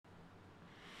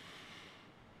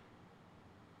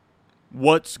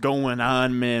What's going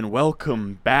on, man?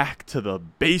 Welcome back to the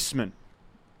basement.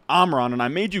 I'm Ron, and I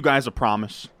made you guys a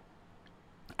promise.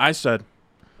 I said,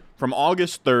 from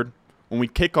August 3rd, when we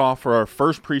kick off for our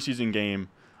first preseason game,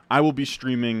 I will be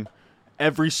streaming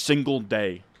every single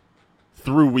day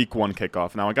through week one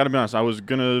kickoff. Now, I gotta be honest, I was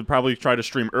gonna probably try to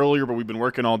stream earlier, but we've been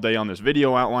working all day on this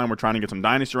video outline. We're trying to get some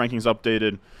Dynasty rankings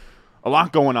updated. A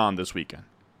lot going on this weekend,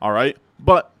 all right?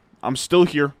 But I'm still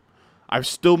here. I've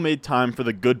still made time for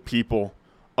the good people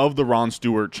of the Ron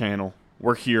Stewart channel.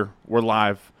 We're here. We're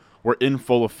live. We're in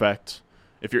full effect.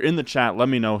 If you're in the chat, let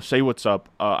me know. Say what's up.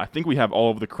 I think we have all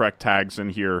of the correct tags in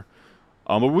here.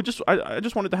 But I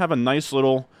just wanted to have a nice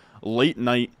little late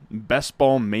night Best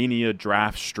Ball Mania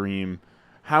draft stream.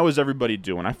 How is everybody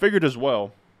doing? I figured as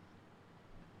well,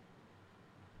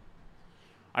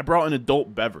 I brought an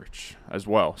adult beverage as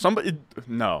well.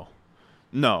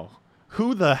 No.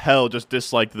 Who the hell just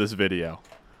disliked this video?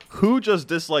 Who just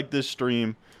disliked this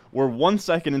stream? We're 1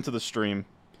 second into the stream.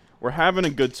 We're having a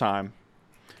good time.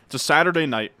 It's a Saturday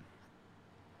night.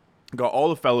 Got all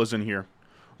the fellas in here.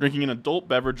 Drinking an adult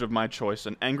beverage of my choice,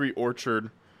 an Angry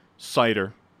Orchard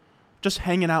cider. Just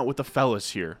hanging out with the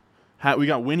fellas here. We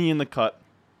got Winnie in the cut.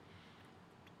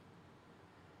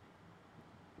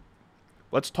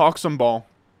 Let's talk some ball.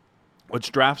 Let's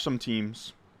draft some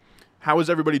teams. How is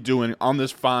everybody doing on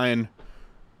this fine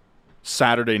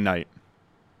Saturday night?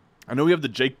 I know we have the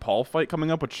Jake Paul fight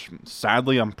coming up, which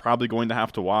sadly I'm probably going to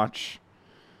have to watch.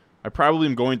 I probably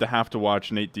am going to have to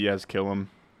watch Nate Diaz kill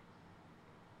him.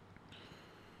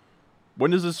 When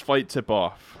does this fight tip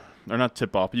off? Or not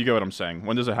tip off, but you get what I'm saying.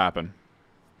 When does it happen?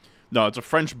 No, it's a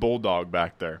French bulldog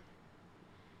back there.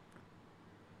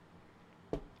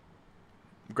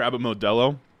 Grab a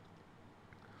Modelo.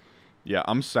 Yeah,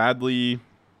 I'm sadly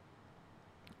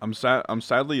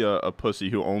a pussy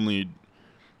who only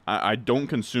I don't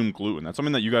consume gluten. That's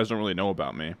something that you guys don't really know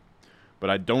about me. But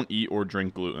I don't eat or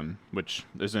drink gluten, which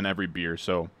is in every beer.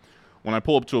 So when I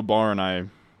pull up to a bar and I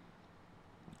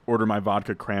order my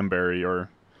vodka cranberry or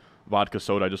vodka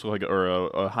soda, I just look like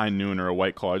a High Noon or a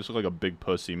White Claw. I just look like a big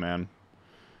pussy, man.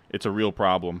 It's a real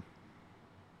problem.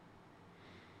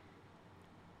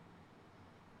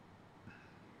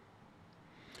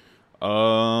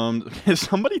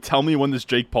 Somebody tell me when this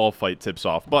Jake Paul fight tips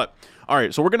off. But,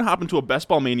 alright, so we're going to hop into a Best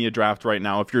Ball Mania draft right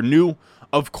now. If you're new,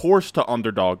 of course, to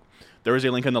Underdog, there is a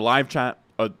link in the live chat,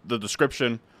 the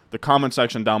description, the comment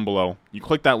section down below. You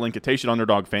click that link, it takes you to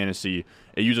Underdog Fantasy.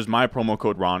 It uses my promo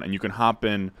code RON, and you can hop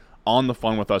in on the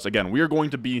fun with us. Again, we are going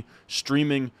to be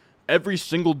streaming every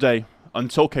single day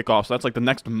until kickoff. So that's like the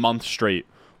next month straight.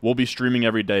 We'll be streaming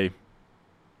every day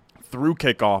through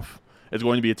kickoff. It's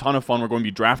going to be a ton of fun. We're going to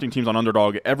be drafting teams on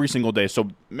Underdog every single day. So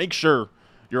make sure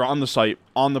you're on the site,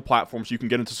 on the platform, so you can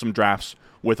get into some drafts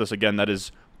with us. Again, that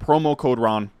is promo code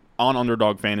RON on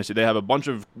Underdog Fantasy. They have a bunch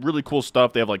of really cool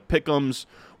stuff. They have like pick'ems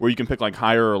where you can pick like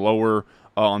higher or lower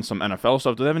on some NFL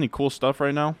stuff. Do they have any cool stuff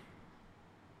right now?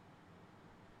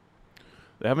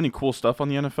 They have any cool stuff on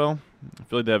the NFL? I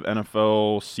feel like they have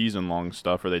NFL season-long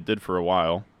stuff, or they did for a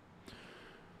while.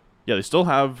 Yeah, they still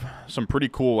have some pretty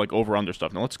cool like over/under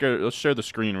stuff. Now let's share the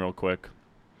screen real quick.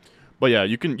 But yeah,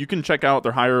 you can check out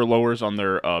their higher or lowers on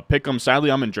their pick'em. Sadly,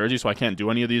 I'm in Jersey, so I can't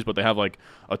do any of these. But they have like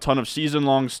a ton of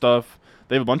season-long stuff.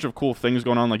 They have a bunch of cool things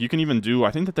going on. Like you can even do, I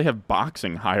think that they have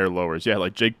boxing higher lowers. Yeah,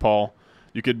 like Jake Paul,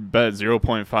 you could bet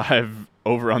 0.5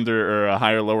 over/under or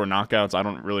higher lower knockouts. I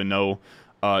don't really know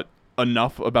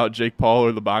enough about Jake Paul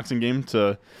or the boxing game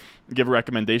to give a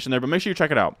recommendation there. But make sure you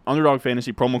check it out. Underdog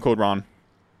Fantasy promo code RON.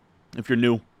 If you're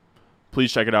new,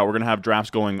 please check it out. We're going to have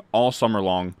drafts going all summer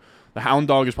long. The Hound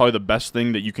Dog is probably the best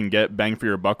thing that you can get bang for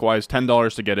your buck wise.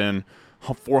 $10 to get in,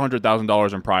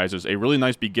 $400,000 in prizes. A really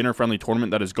nice beginner-friendly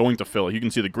tournament that is going to fill. You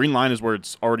can see the green line is where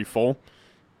it's already full.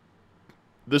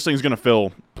 This thing's going to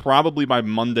fill probably by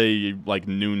Monday, like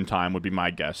noon time would be my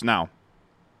guess. Now,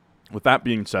 with that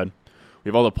being said, we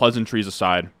have all the pleasantries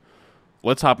aside.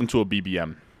 Let's hop into a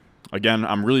BBM. Again,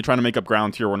 I'm really trying to make up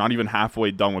ground here. We're not even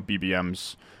halfway done with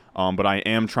BBMs. But I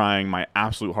am trying my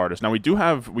absolute hardest. Now we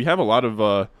have a lot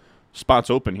of spots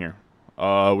open here.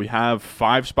 We have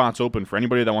 5 spots open for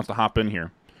anybody that wants to hop in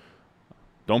here.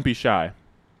 Don't be shy.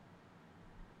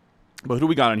 But who do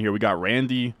we got in here? We got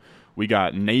Randy. We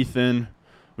got Nathan.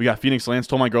 We got Phoenix Lance.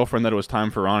 Told my girlfriend that it was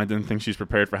time for Ron. I didn't think she's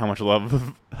prepared for how much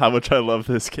I love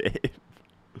this game.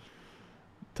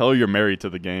 Tell her you're married to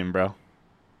the game, bro.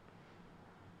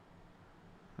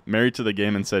 Married to the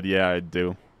game and said, yeah, I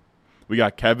do. We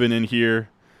got Kevin in here.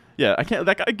 Yeah, I can't.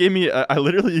 That guy gave me. I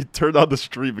literally turned on the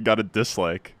stream and got a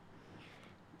dislike.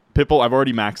 Pitbull. I've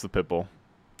already maxed the Pitbull.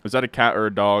 Is that a cat or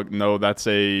a dog? No, that's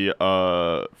a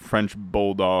French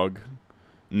bulldog.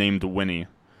 named Winnie.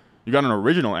 You got an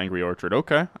original Angry Orchard.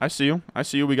 Okay, I see you. I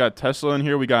see you. We got Tesla in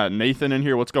here. We got Nathan in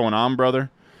here. What's going on,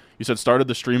 brother? You said started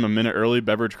the stream a minute early.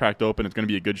 Beverage cracked open. It's going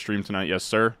to be a good stream tonight. Yes,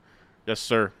 sir. Yes,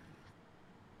 sir.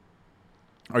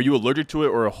 Are you allergic to it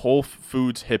or a Whole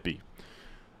Foods hippie?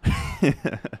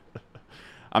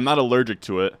 I'm not allergic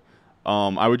to it.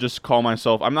 I would just call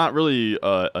myself. I'm not really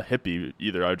a hippie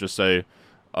either. I would just say,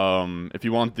 if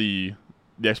you want the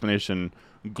explanation,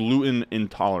 gluten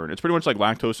intolerant. It's pretty much like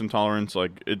lactose intolerance.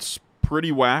 Like, it's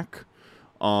pretty whack.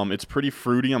 It's pretty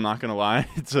fruity. I'm not gonna lie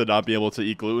to not be able to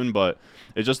eat gluten, but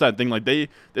it's just that thing. Like they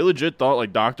legit thought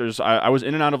like doctors. I was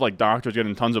in and out of like doctors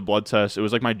getting tons of blood tests. It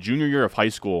was like my junior year of high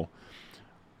school.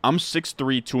 I'm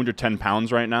 6'3", 210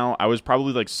 pounds right now. I was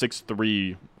probably like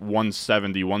 6'3",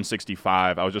 170,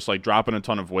 165. I was just like dropping a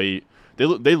ton of weight. They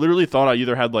literally thought I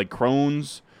either had like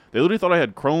Crohn's. They literally thought I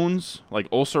had Crohn's, like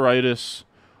ulceritis,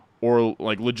 or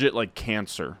like legit like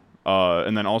cancer.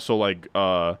 And then also like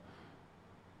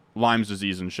Lyme's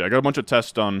disease and shit. I got a bunch of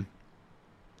tests done.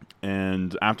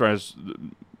 And after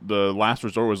the last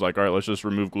resort was like, all right, let's just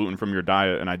remove gluten from your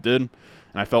diet. And I did. And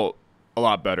I felt a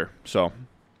lot better. So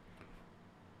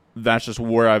that's just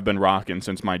where I've been rocking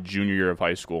since my junior year of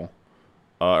high school.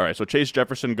 All right, so Chase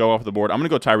Jefferson go off the board. I'm going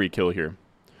to go Tyreek Hill here.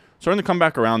 Starting to come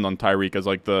back around on Tyreek as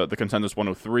like the consensus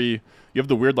 103. You have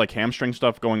the weird like hamstring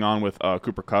stuff going on with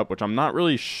Cooper Kupp, which I'm not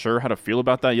really sure how to feel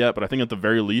about that yet, but I think at the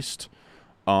very least,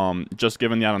 just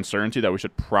given the uncertainty that we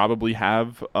should probably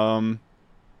have, what am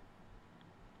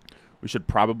I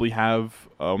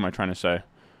trying to say?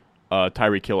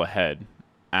 Tyreek Hill ahead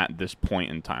at this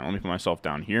point in time. Let me put myself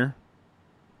down here.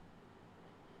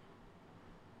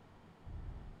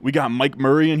 We got Mike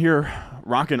Murray in here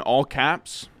rocking all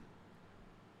caps.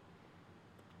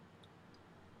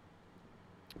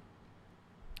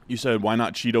 You said, why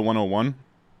not Cheetah 101?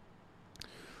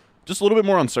 Just a little bit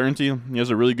more uncertainty. He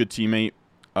has a really good teammate.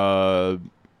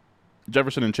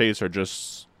 Jefferson and Chase are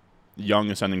just young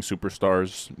ascending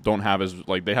superstars. Don't have as,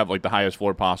 like, they have, like, the highest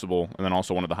floor possible and then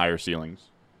also one of the higher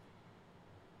ceilings.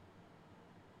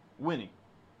 Winnie.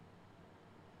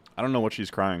 I don't know what she's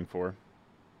crying for.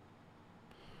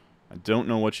 I don't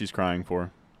know what she's crying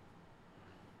for.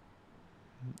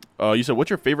 You said, what's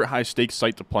your favorite high-stakes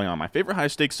site to play on? My favorite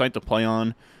high-stakes site to play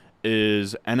on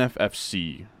is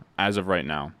NFFC as of right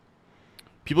now.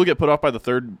 People get put off by the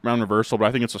third round reversal, but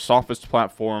I think it's the softest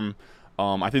platform.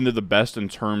 I think they're the best in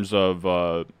terms of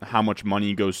how much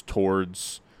money goes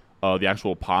towards the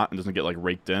actual pot and doesn't get like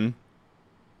raked in.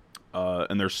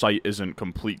 And their site isn't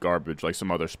complete garbage like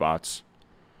some other spots.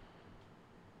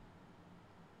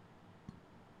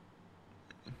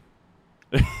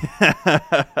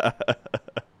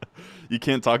 You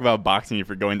can't talk about boxing if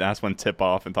you're going to ask one tip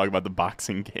off and talk about the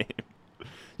boxing game.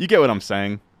 You get what I'm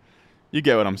saying. You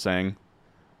get what I'm saying.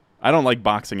 I don't like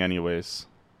boxing anyways.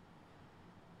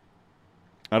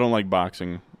 I don't like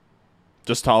boxing.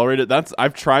 Just tolerate it.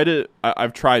 I've tried it.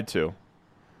 I've tried to.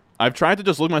 I've tried to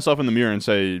just look myself in the mirror and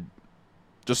say,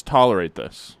 just tolerate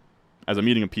this. As I'm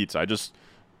eating a pizza, I just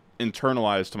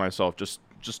internalize to myself, just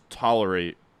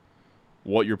tolerate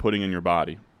what you're putting in your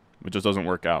body. It just doesn't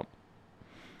work out.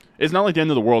 It's not like the end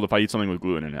of the world if I eat something with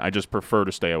gluten in it. I just prefer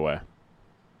to stay away.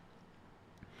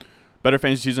 Better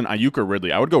fantasy season, Ayuk or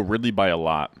Ridley? I would go Ridley by a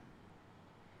lot.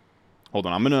 Hold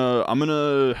on, I'm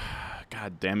gonna.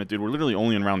 God damn it, dude. We're literally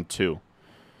only in round 2.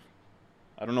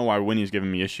 I don't know why Winnie's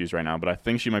giving me issues right now, but I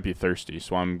think she might be thirsty.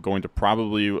 So I'm going to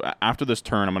probably, after this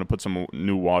turn, I'm going to put some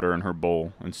new water in her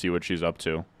bowl and see what she's up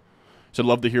to. Said,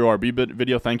 love the Hero RB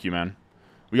video. Thank you, man.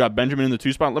 We got Benjamin in the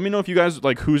 2 spot. Let me know if you guys,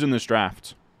 like, who's in this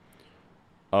draft.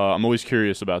 I'm always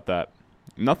curious about that.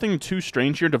 Nothing too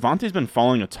strange here. Devontae's been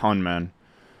falling a ton, man.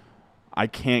 I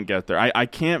can't get there. I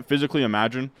can't physically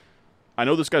imagine. I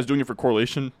know this guy's doing it for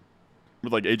correlation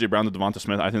with, like, A.J. Brown to Devonta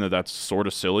Smith. I think that's sort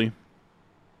of silly.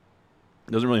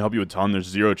 It doesn't really help you a ton. There's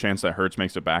zero chance that Hurts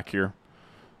makes it back here.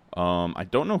 I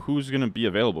don't know who's going to be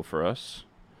available for us.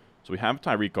 So we have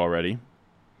Tyreek already.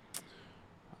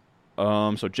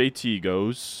 So JT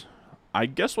goes. I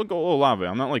guess we'll go Olave.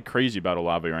 I'm not, like, crazy about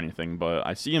Olave or anything, but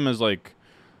I see him as, like,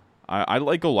 I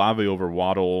like Olave over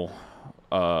Waddle,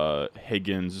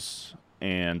 Higgins,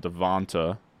 and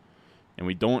Devonta. And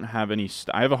we don't have any...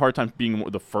 I have a hard time being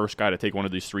the first guy to take one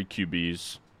of these 3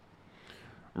 QBs.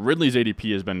 Ridley's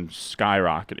ADP has been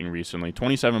skyrocketing recently.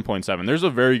 27.7. There's a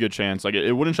very good chance. Like,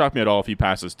 it wouldn't shock me at all if he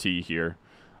passes T here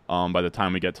by the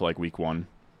time we get to, like, week 1.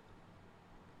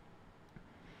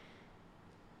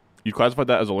 You classify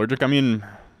that as allergic? I mean,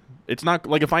 it's not...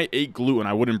 Like, if I ate gluten,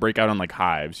 I wouldn't break out on, like,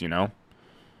 hives, you know?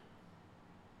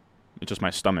 It's just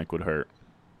my stomach would hurt.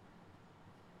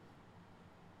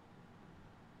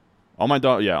 all my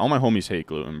homies hate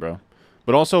gluten, bro.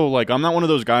 But also, like, I'm not one of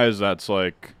those guys that's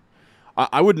like,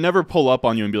 I would never pull up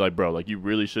on you and be like, bro, like, you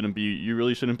really shouldn't be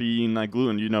eating that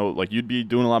gluten. You know, like, you'd be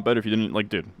doing a lot better if you didn't. Like,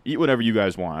 dude, eat whatever you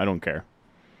guys want. I don't care.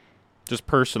 Just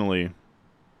personally,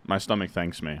 my stomach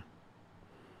thanks me.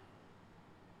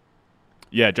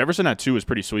 Yeah, Jefferson at 2 is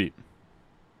pretty sweet.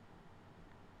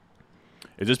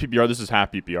 Is this PPR? This is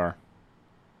half PPR.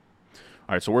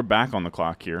 All right, so we're back on the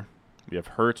clock here. We have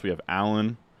Hurts. We have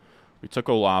Allen. We took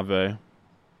Olave.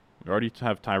 We already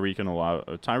have Tyreek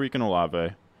and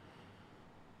Olave.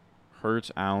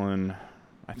 Hurts, Allen.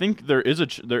 I think there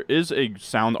is a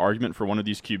sound argument for one of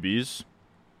these QBs.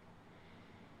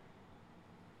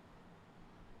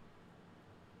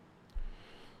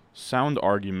 Sound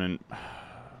argument.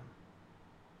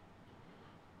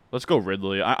 Let's go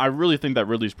Ridley. I really think that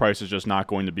Ridley's price is just not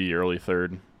going to be early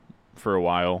third for a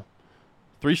while.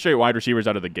 3 straight wide receivers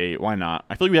out of the gate. Why not?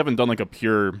 I feel like we haven't done like a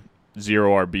pure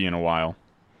 0 RB in a while.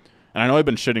 And I know I've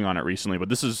been shitting on it recently, but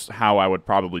this is how I would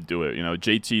probably do it. You know,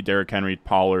 JT, Derrick Henry,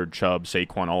 Pollard, Chubb,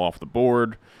 Saquon all off the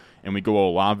board. And we go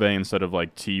Olave instead of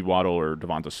like T, Waddle, or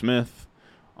Devonta Smith.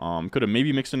 Could have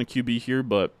maybe mixed in a QB here,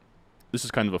 but this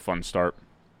is kind of a fun start.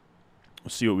 We'll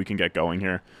see what we can get going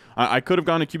here. I could have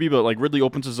gone to QB, but like Ridley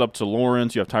opens us up to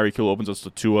Lawrence. You have Tyreek Hill opens us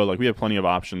to Tua. Like, we have plenty of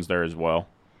options there as well.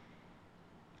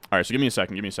 All right, so give me a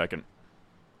second. Come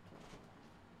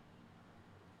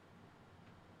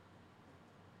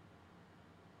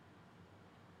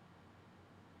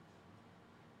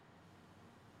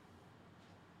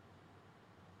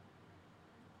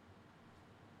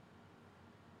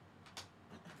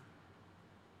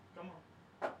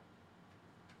on.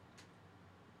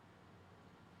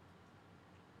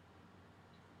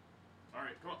 All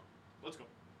right, come on. Let's go.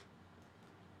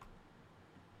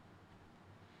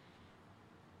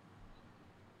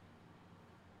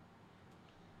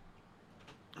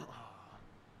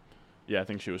 Yeah, I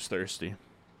think she was thirsty.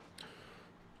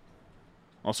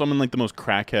 Also, I'm in like the most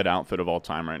crackhead outfit of all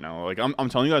time right now. Like, I'm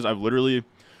telling you guys, I've literally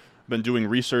been doing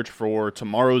research for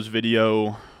tomorrow's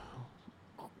video,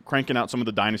 cranking out some of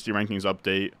the Dynasty Rankings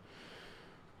update.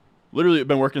 Literally,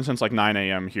 been working since like 9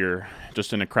 a.m. here,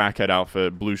 just in a crackhead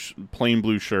outfit, plain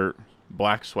blue shirt,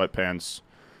 black sweatpants,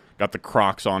 got the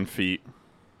Crocs on feet.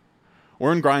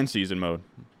 We're in grind season mode.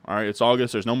 All right, it's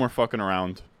August. There's no more fucking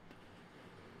around.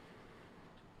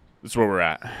 This is where we're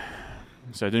at.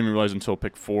 So I didn't even realize until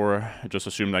pick 4. I just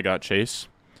assumed I got Chase.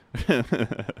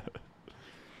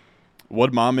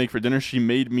 What'd Mom make for dinner? She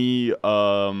made me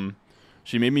some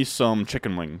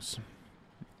chicken wings.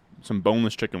 Some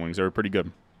boneless chicken wings. They were pretty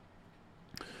good.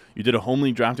 You did a home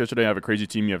league draft yesterday. I have a crazy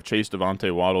team. You have Chase,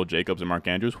 Devontae, Waddle, Jacobs, and Mark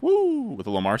Andrews. Woo! With a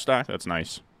Lamar stack. That's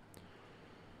nice.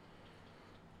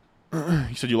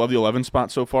 You said you love the 11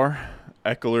 spot so far.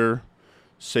 Eckler,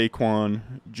 Saquon,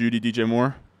 Judy, DJ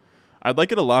Moore. I'd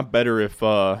like it a lot better if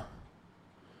Debo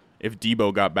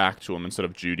got back to him instead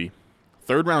of Judy.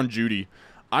 3rd round Judy.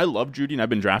 I love Judy, and I've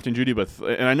been drafting Judy,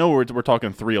 and I know we're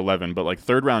talking 3-11, but like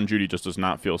 3rd round Judy just does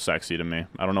not feel sexy to me.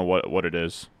 I don't know what it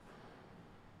is.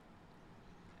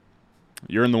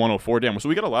 You're in the 104. Damn, so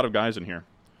we got a lot of guys in here.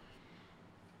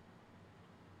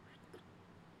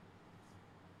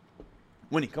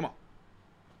 Winnie, come on.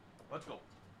 Let's go.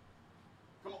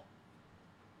 Come on.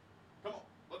 Come on.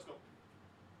 Let's go.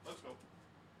 Let's go.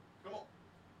 Come on.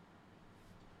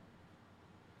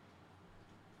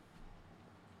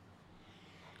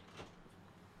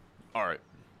 All right.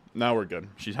 Now we're good.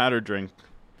 She's had her drink.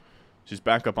 She's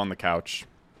back up on the couch.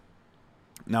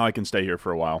 Now I can stay here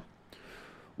for a while.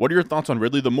 What are your thoughts on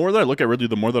Ridley? The more that I look at Ridley,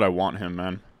 the more that I want him,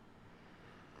 man.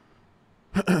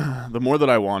 The more that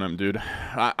I want him, dude.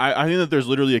 I think that there's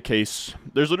literally a case.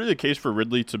 There's literally a case for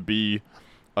Ridley to be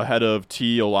ahead of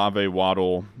T, Olave,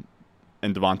 Waddle,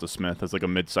 and Devonta Smith as like a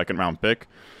mid-second round pick.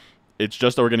 It's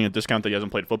just that we're getting a discount that he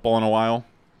hasn't played football in a while,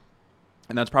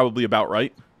 and that's probably about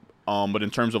right. But in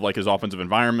terms of like his offensive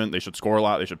environment, they should score a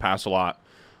lot. They should pass a lot.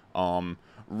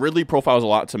 Ridley profiles a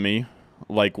lot to me,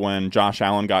 like when Josh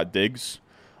Allen got Diggs.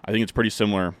 I think it's pretty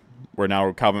similar. Where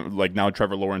now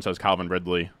Trevor Lawrence has Calvin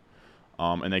Ridley,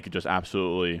 and they could just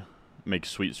absolutely make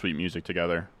sweet, sweet music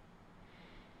together.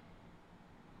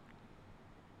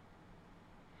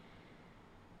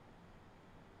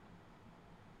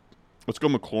 Let's go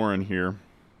McLaurin here.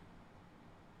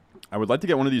 I would like to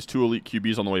get one of these 2 elite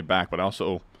QBs on the way back, but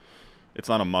also it's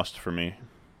not a must for me.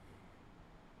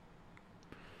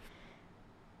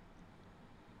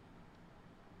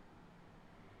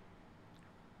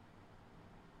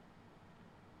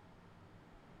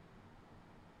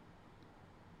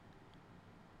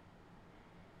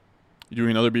 You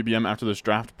doing another BBM after this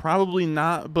draft? Probably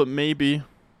not, but maybe.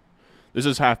 This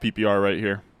is half PPR right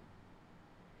here.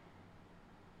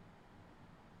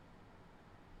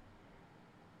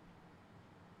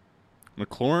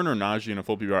 McLaurin or Najee in a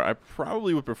full PPR? I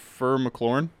probably would prefer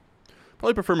McLaurin.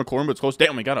 Probably prefer McLaurin, but it's close.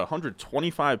 Damn, we got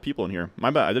 125 people in here.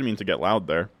 My bad. I didn't mean to get loud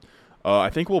there. I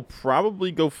think we'll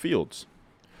probably go Fields.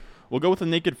 We'll go with the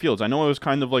naked Fields. I know I was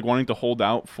kind of like wanting to hold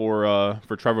out for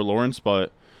Trevor Lawrence,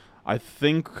 but I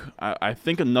think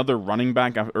another running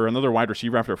back or another wide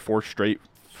receiver after 4 straight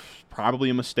probably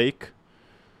a mistake.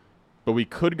 But we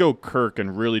could go Kirk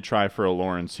and really try for a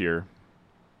Lawrence here.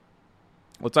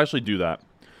 Let's actually do that.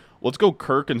 Let's go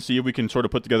Kirk and see if we can sort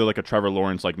of put together like a Trevor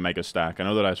Lawrence like mega stack. I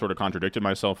know that I sort of contradicted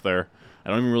myself there. I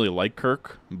don't even really like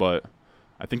Kirk, but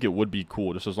I think it would be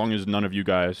cool just as long as none of you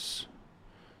guys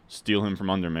steal him from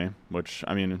under me, which,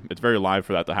 I mean, it's very live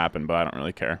for that to happen, but I don't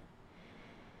really care.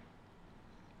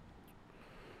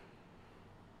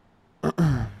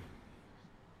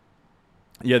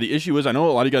 Yeah, the issue is I know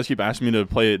a lot of you guys keep asking me to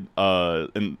play it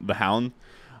in the Hound.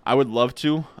 I would love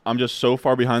to. I'm just so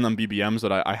far behind on BBMs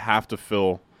that I have to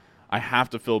fill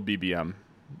BBM.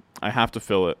 I have to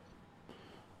fill it.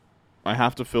 I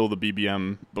have to fill the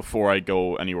BBM before I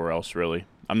go anywhere else, really.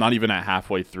 I'm not even at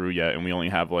halfway through yet, and we only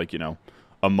have, like,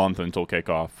 a month until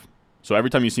kickoff. So every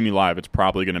time you see me live, it's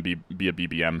probably going to be a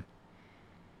BBM.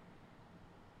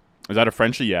 Is that a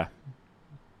Frenchie? Yeah.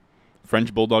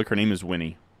 French Bulldog, her name is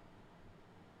Winnie.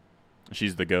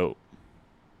 She's the GOAT.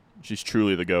 She's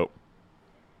truly the GOAT.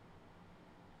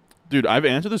 Dude, I've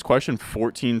answered this question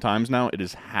 14 times now. It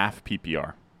is half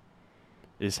PPR.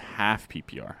 It is half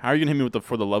PPR. How are you going to hit me with the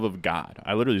for the love of God?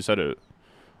 I literally said it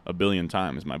a billion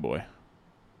times, my boy.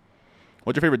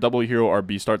 What's your favorite double hero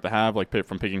RB start to have? Like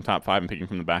from picking top 5 and picking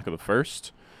from the back of the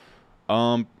first?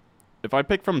 If I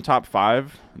pick from top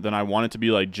 5, then I want it to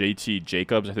be like JT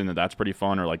Jacobs. I think that's pretty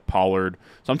fun. Or like Pollard.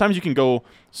 Sometimes at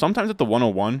the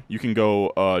 101, you can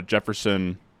go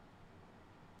Jefferson.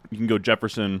 You can go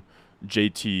Jefferson,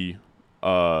 JT,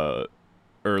 or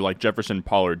like Jefferson,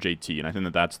 Pollard, JT. And I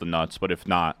think that's the nuts. But if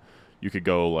not, you could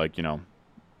go like,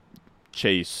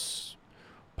 Chase,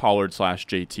 Pollard /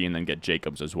 JT, and then get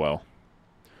Jacobs as well.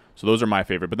 So those are my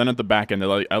favorite. But then at the back end,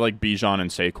 I like Bijan and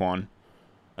Saquon.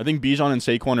 I think Bijan and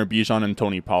Saquon or Bijan and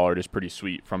Tony Pollard is pretty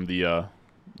sweet from the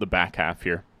back half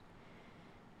here.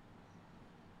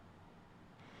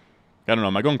 I don't know.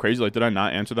 Am I going crazy? Like, did I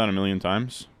not answer that a million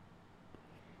times?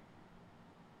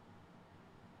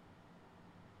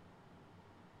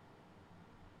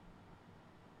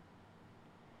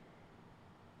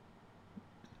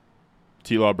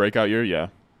 T-Law breakout year? Yeah.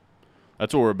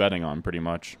 That's what we're betting on, pretty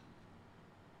much.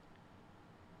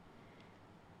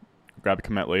 Grab a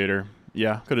Komet later.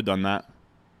 Yeah, could have done that.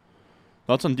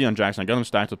 Thoughts on Deion Jackson? I got him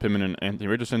stacked with Pittman and Anthony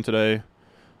Richardson today.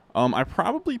 I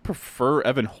probably prefer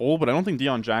Evan Hull, but I don't think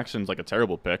Deion Jackson's like a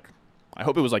terrible pick. I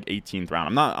hope it was like 18th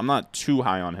round. I'm not too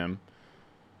high on him.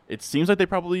 It seems like they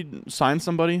probably signed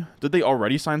somebody. Did they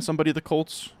already sign somebody at the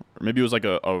Colts? Or maybe it was like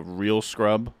a real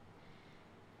scrub.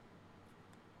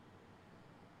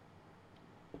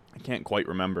 I can't quite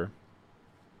remember.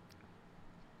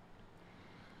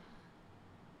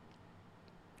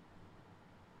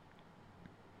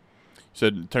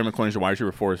 Said Terry McLaurin is your wide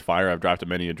receiver 4 is fire. I've drafted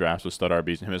many drafts with stud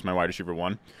RBs and him as my wide receiver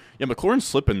 1. Yeah, McLaurin's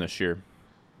slipping this year.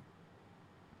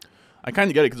 I kind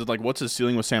of get it because it's like, what's his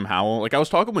ceiling with Sam Howell? Like, I was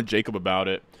talking with Jacob about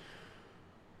it.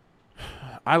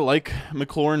 I like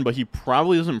McLaurin, but he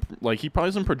probably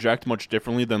doesn't project much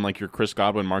differently than like your Chris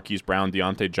Godwin, Marquise Brown,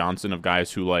 Deontay Johnson of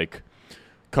guys who like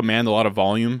command a lot of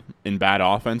volume in bad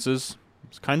offenses.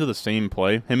 It's kind of the same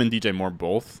play. Him and DJ Moore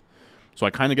both. So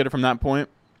I kind of get it from that point.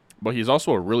 But he's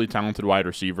also a really talented wide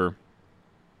receiver.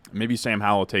 Maybe Sam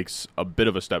Howell takes a bit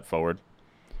of a step forward.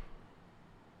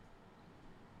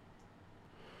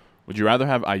 Would you rather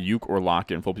have Ayuk or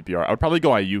Lockett in full PPR? I would probably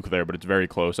go Ayuk there, but it's very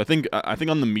close. I think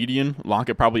on the median,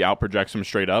 Lockett probably outprojects him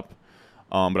straight up.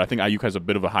 But I think Ayuk has a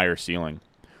bit of a higher ceiling.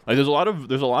 Like there's a lot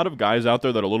of guys out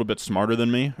there that are a little bit smarter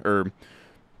than me or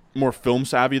more film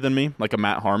savvy than me, like a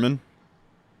Matt Harmon.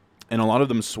 And a lot of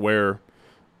them swear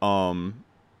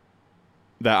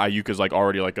that Ayuk is like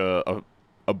already like a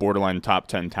borderline top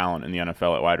 10 talent in the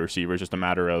NFL at wide receiver. It's just a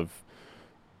matter of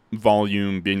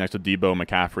volume, being next to Debo,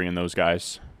 McCaffrey, and those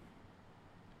guys.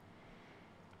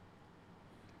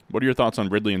 What are your thoughts on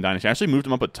Ridley and Dynasty? I actually moved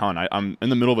him up a ton. I'm in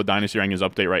the middle of a Dynasty Rankings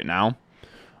update right now.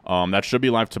 That should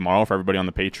be live tomorrow for everybody on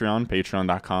the Patreon,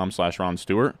 patreon.com/Ron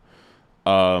Stewart.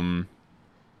 But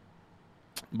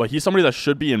he's somebody that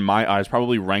should be, in my eyes,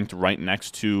 probably ranked right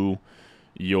next to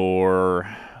your...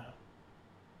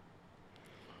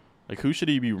 Like, who should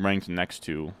he be ranked next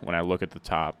to when I look at the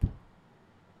top?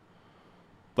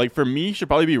 Like, for me, he should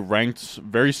probably be ranked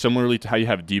very similarly to how you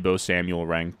have Deebo Samuel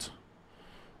ranked.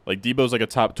 Like, Deebo's like a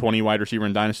top 20 wide receiver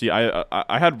in Dynasty. I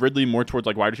had Ridley more towards,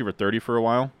 like, wide receiver 30 for a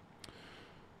while.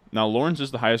 Now, Lawrence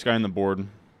is the highest guy on the board.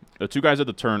 The two guys at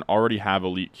the turn already have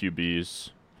elite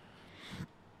QBs.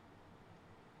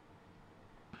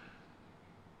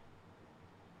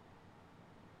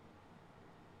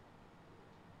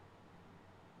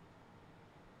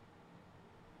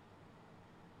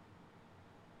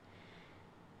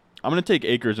 I'm going to take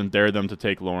Akers and dare them to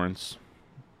take Lawrence.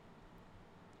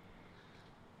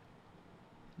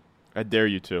 I dare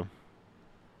you to.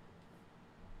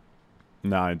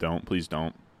 No, I don't. Please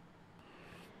don't.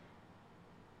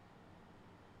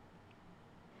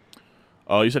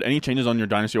 You said any changes on your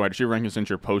Dynasty wide receiver ranking since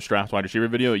your post-draft wide receiver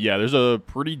video? Yeah, there's a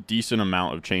pretty decent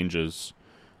amount of changes.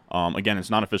 Again, it's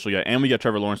not official yet. And we got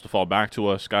Trevor Lawrence to fall back to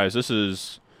us. Guys, this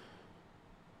is...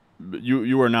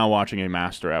 You are now watching a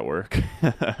master at work.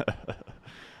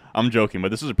 I'm joking, but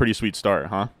this is a pretty sweet start,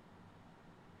 huh?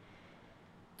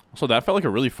 So that felt like a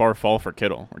really far fall for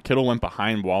Kittle. Kittle went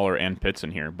behind Waller and Pitts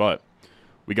in here, but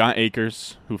we got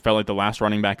Akers, who felt like the last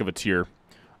running back of a tier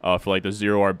for like the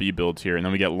 0 RB builds here, and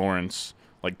then we get Lawrence,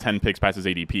 like 10 picks past his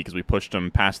ADP because we pushed him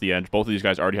past the edge. Both of these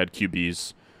guys already had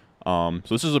QBs. So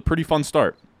this is a pretty fun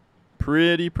start.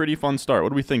 Pretty fun start. What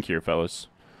do we think here, fellas?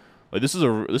 Like this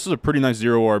is a pretty nice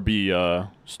 0 RB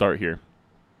start here.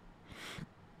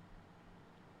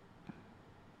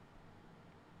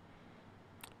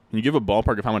 Can you give a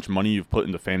ballpark of how much money you've put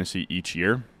into fantasy each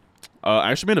year?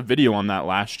 I actually made a video on that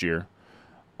last year.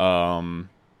 I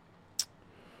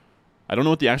don't know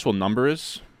what the actual number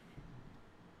is.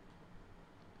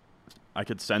 I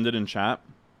could send it in chat.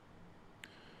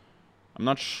 I'm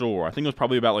not sure. I think it was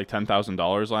probably about like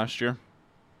 $10,000 last year.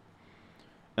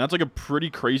 And that's like a pretty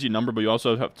crazy number, but you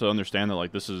also have to understand that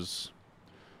like this is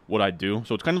what I do.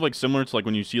 So it's kind of like similar to like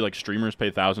when you see like streamers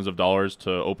pay thousands of dollars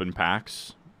to open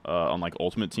packs on like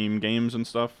Ultimate Team games and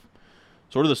stuff.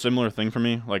 Sort of the similar thing for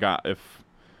me. Like if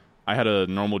I had a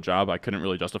normal job, I couldn't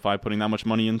really justify putting that much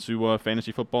money into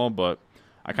fantasy football, but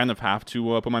I kind of have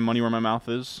to put my money where my mouth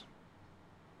is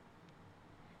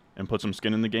and put some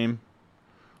skin in the game.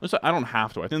 Listen, I don't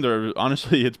have to. I think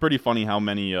honestly, it's pretty funny how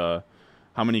many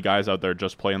guys out there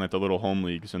just play in like the little home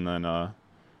leagues and then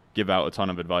give out a ton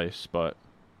of advice. But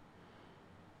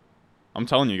I'm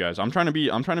telling you guys, I'm trying to be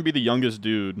the youngest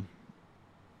dude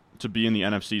to be in the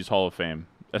NFC's Hall of Fame.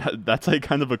 That's like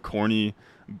kind of a corny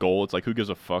goal. It's like, who gives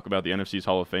a fuck about the NFC's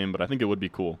Hall of Fame? But I think it would be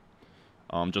cool,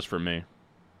 just for me.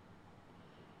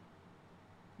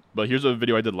 But here's a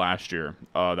video I did last year.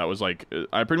 That was like,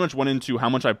 I pretty much went into how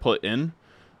much I put in,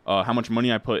 how much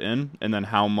money I put in, and then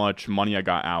how much money I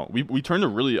got out. We turned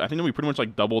I think that we pretty much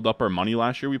like doubled up our money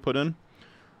last year we put in.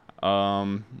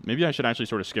 Maybe I should actually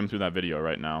sort of skim through that video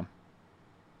right now.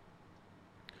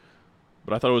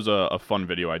 But I thought it was a fun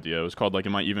video idea. It was called like,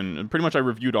 pretty much I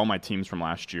reviewed all my teams from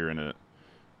last year in it.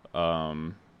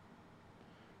 What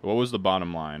was the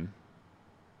bottom line?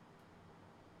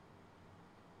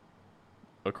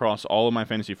 Across all of my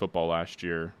fantasy football last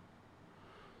year,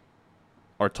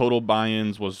 our total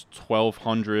buy-ins was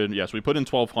 1,200. Yes, we put in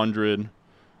 1,200,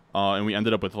 and we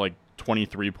ended up with like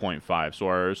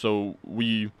 23.5. So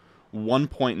we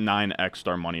 1.9x'd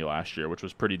our money last year, which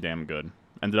was pretty damn good.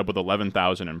 Ended up with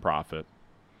 11,000 in profit,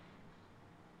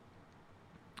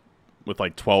 with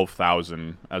like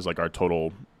 12,000 as like our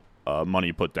total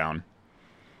money put down.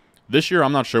 This year,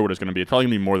 I'm not sure what it's going to be. It's probably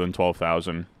going to be more than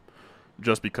 12,000,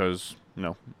 just because, you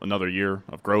know, another year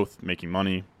of growth, making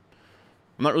money.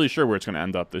 I'm not really sure where it's going to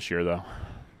end up this year, though.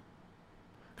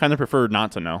 Kind of prefer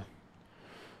not to know.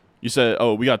 You said,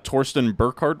 oh, we got Torsten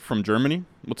Burkhardt from Germany.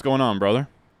 What's going on, brother?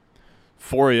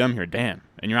 4 a.m. here, damn.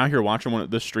 And you're out here watching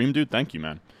this stream, dude? Thank you,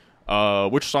 man.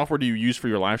 Which software do you use for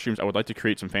your live streams? I would like to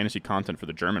create some fantasy content for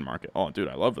the German market. Oh, dude,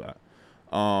 I love that.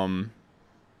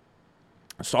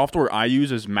 Software I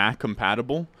use is Mac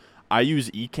compatible. I use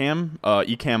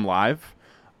Ecamm Live.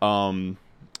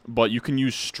 But you can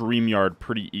use StreamYard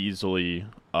pretty easily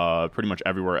pretty much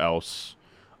everywhere else.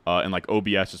 And like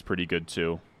OBS is pretty good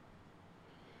too.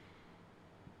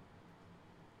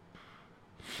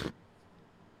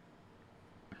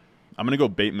 I'm going to go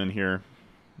Bateman here.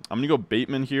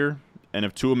 And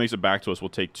if Tua makes it back to us, we'll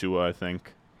take Tua, I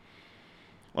think.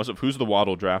 Also, who's the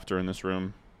Waddle drafter in this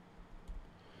room?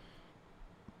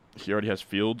 He already has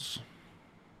Fields.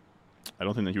 I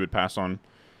don't think that he would pass on...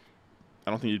 I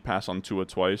don't think he'd pass on Tua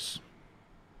twice.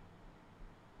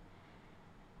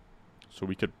 So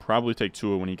we could probably take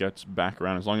Tua when he gets back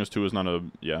around, as long as Tua's not a...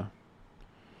 Yeah.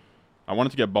 I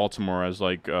wanted to get Baltimore as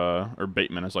like, or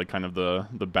Bateman as like kind of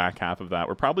the back half of that.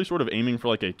 We're probably sort of aiming for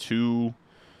like a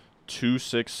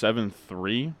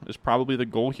 2-6-7-3 is probably the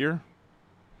goal here.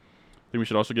 I think we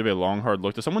should also give a long, hard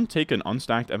look. Does someone take an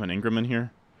unstacked Evan Ingram in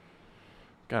here?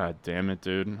 God damn it,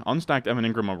 dude. Unstacked Evan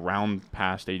Ingram around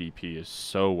past ADP is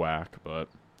so whack, but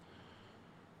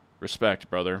respect,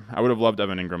 brother. I would have loved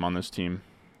Evan Ingram on this team.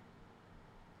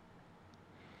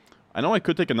 I know I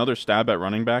could take another stab at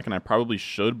running back, and I probably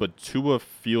should, but Tua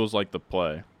feels like the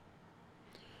play.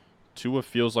 Tua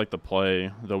feels like the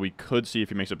play, though we could see if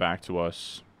he makes it back to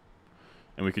us.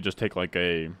 And we could just take like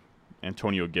a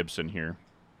Antonio Gibson here.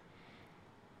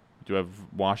 We do have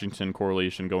Washington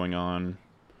correlation going on.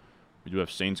 We do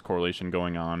have Saints correlation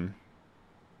going on.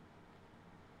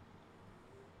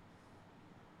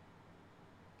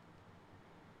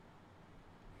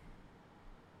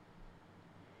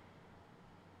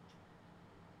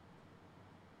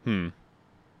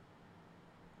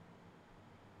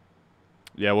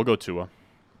 Yeah, we'll go Tua.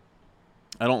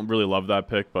 I don't really love that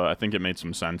pick, but I think it made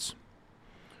some sense.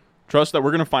 Trust that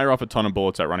we're going to fire off a ton of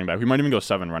bullets at running back. We might even go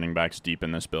 7 running backs deep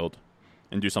in this build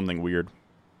and do something weird.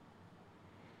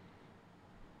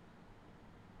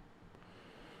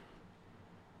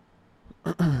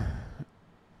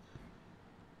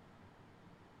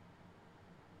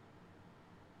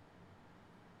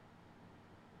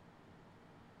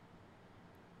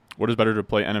 What is better to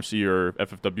play, NFC or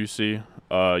FFWC?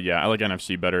 Yeah, I like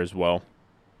NFC better as well.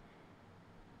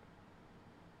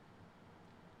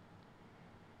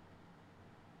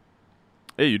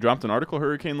 Hey, you dropped an article,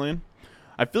 Hurricane Lane?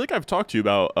 I feel like I've talked to you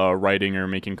about writing or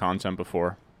making content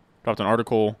before. Dropped an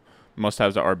article,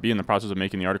 must-haves at RB. In the process of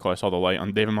making the article, I saw the light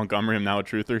on David Montgomery. I'm now a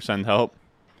truther. Send help.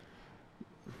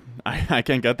 I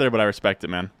can't get there, but I respect it,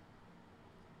 man.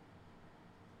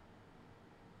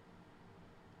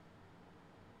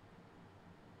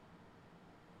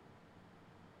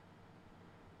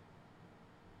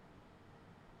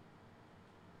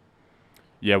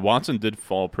 Yeah, Watson did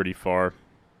fall pretty far.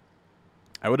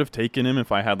 I would have taken him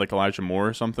if I had like Elijah Moore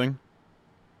or something.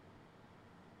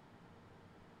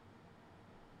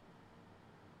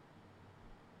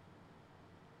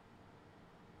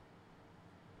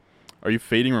 Are you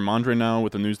fading Ramondre now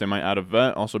with the news they might add a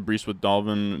vet? Also, Brees with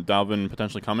Dalvin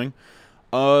potentially coming.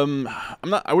 I'm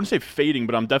not. I wouldn't say fading,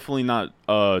 but I'm definitely not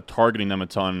targeting them a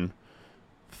ton,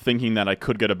 thinking that I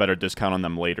could get a better discount on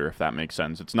them later, if that makes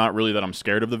sense. It's not really that I'm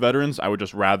scared of the veterans. I would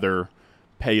just rather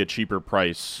pay a cheaper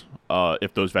price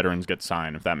if those veterans get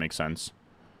signed, if that makes sense.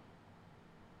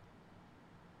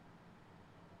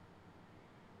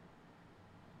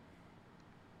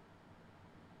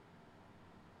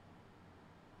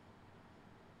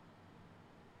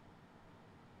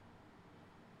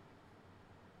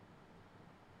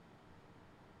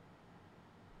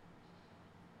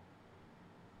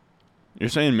 You're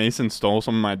saying Mason stole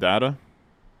some of my data?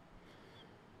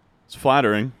 It's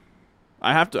flattering.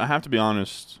 I have to be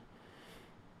honest.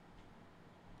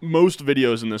 Most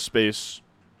videos in this space,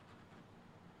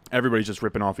 everybody's just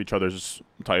ripping off each other's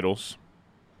titles.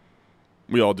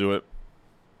 We all do it.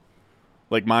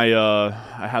 Like my,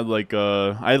 I had like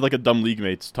a Dumb League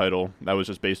Mates title that was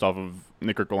just based off of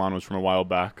Nick Ercolano's from a while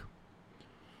back.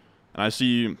 And I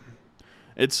see,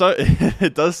 it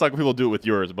does suck when people do it with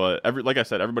yours, but like I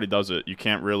said, everybody does it. You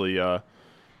can't really,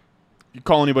 you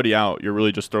call anybody out, you're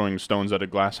really just throwing stones at a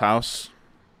glass house.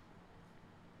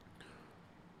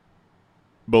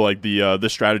 But like the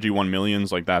this strategy won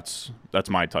millions, like that's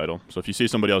my title. So if you see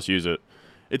somebody else use it,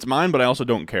 it's mine, but I also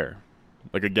don't care.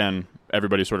 Like again,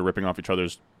 everybody's sort of ripping off each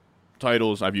other's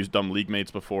titles. I've used Dumb League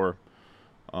Mates before.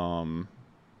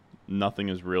 Nothing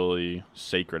is really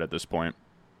sacred at this point.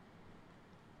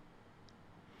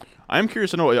 I'm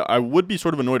curious to know. I would be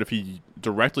sort of annoyed if he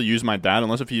directly used my dad,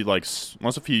 unless if he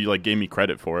gave me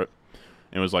credit for it.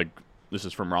 And it was like, this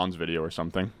is from Ron's video or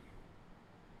something.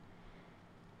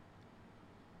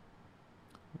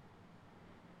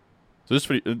 So this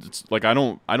video, it's like I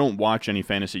don't watch any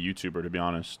fantasy YouTuber, to be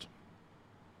honest.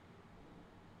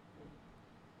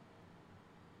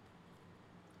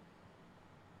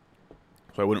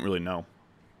 So I wouldn't really know.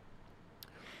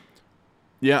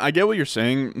 Yeah, I get what you're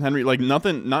saying, Henry. Like not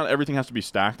everything has to be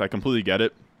stacked. I completely get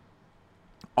it.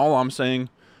 All I'm saying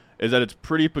is that it's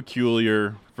pretty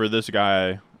peculiar for this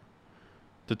guy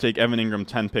to take Evan Ingram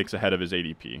 10 picks ahead of his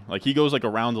ADP. Like he goes like a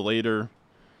round later.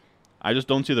 I just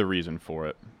don't see the reason for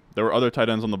it. There were other tight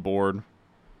ends on the board.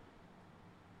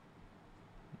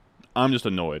 I'm just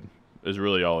annoyed, is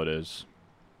really all it is.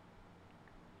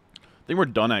 I think we're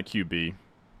done at QB.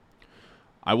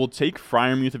 I will take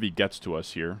Freiermuth if he gets to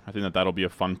us here. I think that'll be a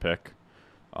fun pick.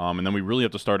 And then we really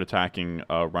have to start attacking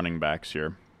running backs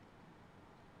here.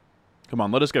 Come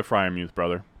on, let us get Freiermuth,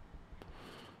 brother.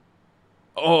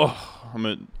 Oh, I'm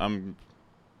gonna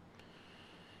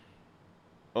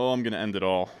end it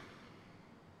all.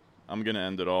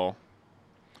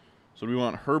 So do we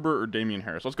want Herbert or Damian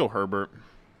Harris? Let's go Herbert.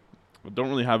 I don't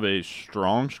really have a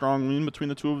strong lean between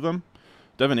the two of them.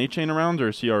 Devin A-Chain around, or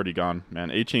is he already gone?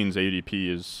 Man, A-Chain's ADP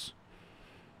is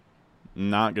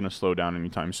not going to slow down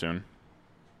anytime soon.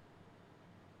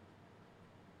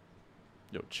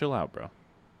 Yo, chill out, bro.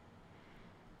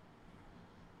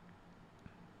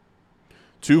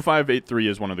 2583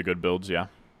 is one of the good builds, yeah.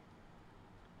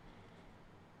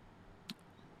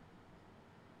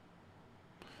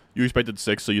 You expected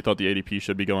 6, so you thought the ADP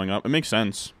should be going up. It makes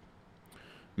sense.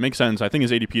 It makes sense. I think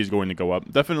his ADP is going to go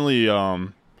up. Definitely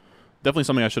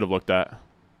something I should have looked at.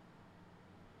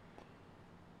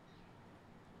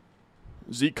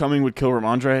 Zeke coming would kill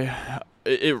Ramondre.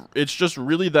 It's just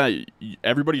really that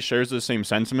everybody shares the same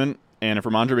sentiment, and if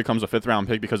Ramondre becomes a 5th-round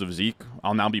pick because of Zeke,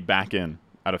 I'll now be back in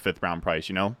at a 5th-round price,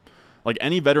 you know? Like,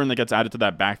 any veteran that gets added to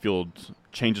that backfield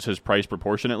changes his price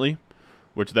proportionately,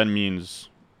 which then means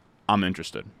I'm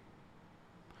interested.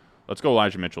 Let's go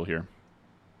Elijah Mitchell here.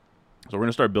 So we're going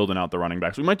to start building out the running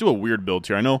backs. We might do a weird build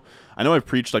here. I know I've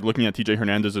preached like looking at TJ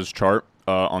Hernandez's chart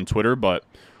on Twitter, but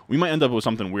we might end up with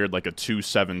something weird like a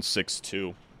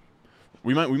 2-7-6-2.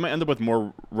 We might end up with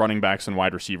more running backs and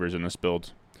wide receivers in this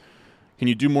build. Can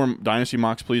you do more dynasty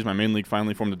mocks, please? My main league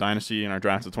finally formed a dynasty in our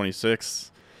draft of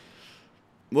 26.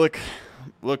 Look,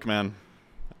 man.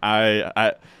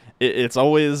 It's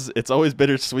always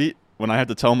bittersweet when I have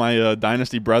to tell my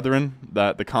dynasty brethren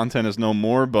that the content is no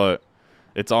more, but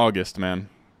it's August, man.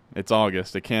 It's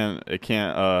August. It can't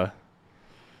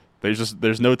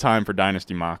there's no time for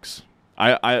dynasty mocks.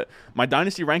 My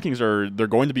dynasty rankings they're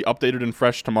going to be updated and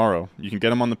fresh tomorrow. You can get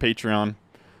them on the Patreon.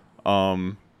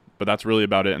 But that's really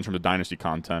about it in terms of dynasty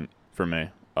content for me.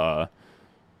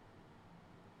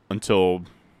 Until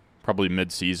probably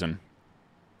mid-season.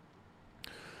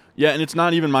 Yeah, and it's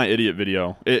not even my idiot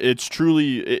video. It's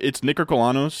Nick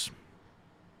Ercolanos.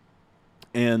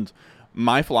 And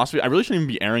my philosophy, I really shouldn't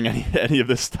even be airing any of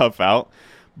this stuff out,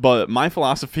 but my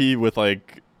philosophy with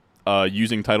like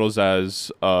using titles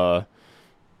as sort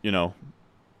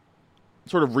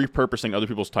of repurposing other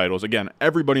people's titles. Again,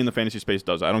 everybody in the fantasy space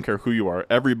does it. I don't care who you are.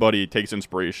 Everybody takes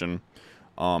inspiration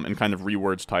and kind of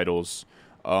rewords titles.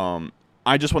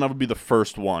 I just want to be the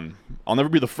first one. I'll never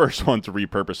be the first one to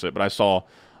repurpose it, but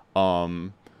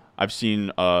I've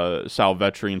seen Sal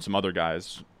Vetri and some other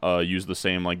guys use the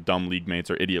same like dumb league mates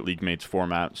or idiot league mates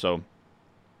format. So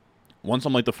once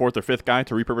I'm like the 4th or 5th guy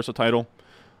to repurpose a title,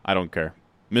 I don't care.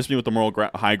 Miss me with the moral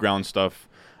high ground stuff.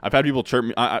 I've had people chirp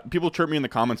me. People chirp me in the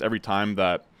comments every time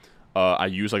that I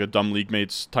use like a dumb league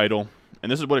mates title,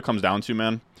 and this is what it comes down to,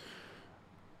 man.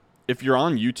 If you're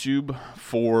on YouTube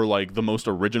for like the most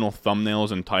original thumbnails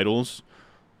and titles,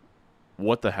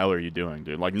 what the hell are you doing,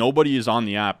 dude? Like, nobody is on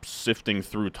the app sifting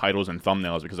through titles and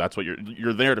thumbnails because that's what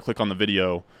you're there to click on the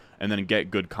video and then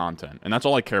get good content. And that's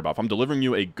all I care about. If I'm delivering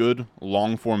you a good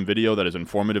long-form video that is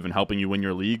informative and helping you win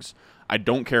your leagues, I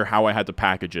don't care how I had to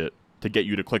package it to get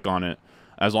you to click on it,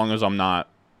 as long as I'm not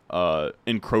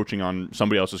encroaching on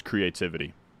somebody else's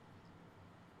creativity.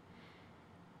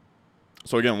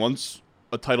 So again, once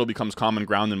a title becomes common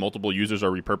ground and multiple users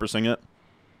are repurposing it,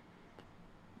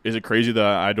 is it crazy that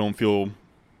I don't feel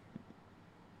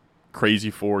crazy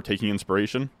for taking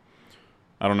inspiration?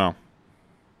 I don't know.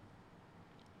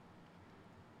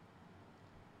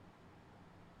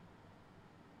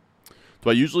 Do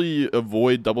I usually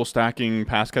avoid double stacking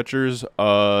pass catchers?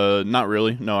 Not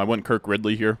really. No, I went Kirk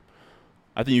Ridley here.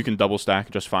 I think you can double stack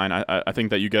just fine. I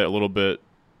think that you get a little bit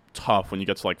tough when you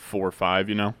get to like 4 or 5,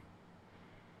 you know?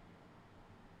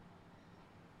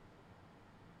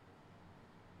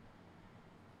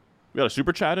 We got a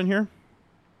super chat in here.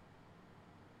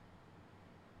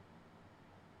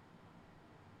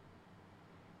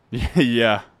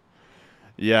 Yeah.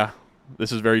 Yeah.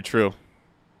 This is very true.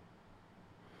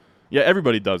 Yeah,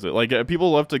 everybody does it. Like,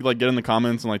 people love to like get in the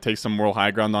comments and like take some moral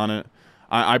high ground on it.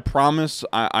 I promise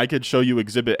I could show you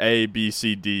exhibit A, B,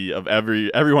 C, D of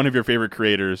every one of your favorite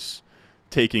creators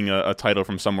taking a title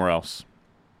from somewhere else.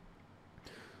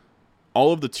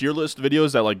 All of the tier list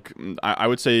videos that like I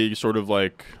would say sort of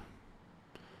like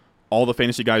all the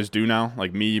fantasy guys do now,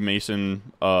 like me,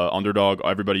 Mason, Underdog,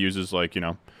 everybody uses like, you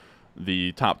know,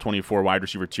 the top 24 wide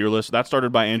receiver tier list. That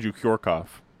started by Andrew Kyorkov.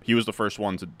 He was the first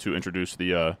one to introduce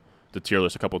the tier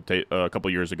list a couple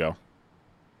years ago.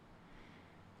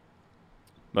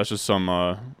 That's just some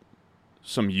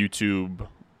YouTube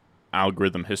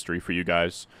algorithm history for you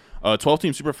guys.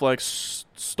 12-team Superflex,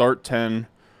 start 10.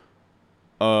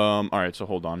 All right, so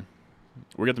hold on.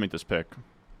 We're going to make this pick.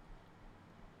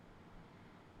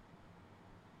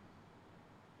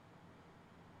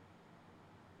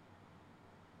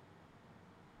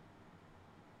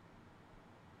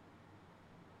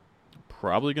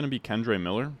 Probably going to be Kendre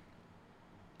Miller.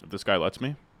 if this guy lets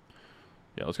me.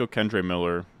 Yeah, let's go Kendre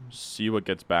Miller. See what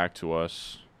gets back to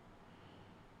us.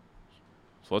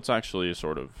 So let's actually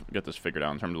sort of get this figured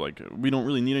out in terms of, like, we don't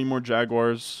really need any more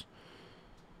Jaguars.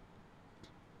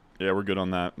 Yeah, we're good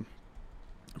on that.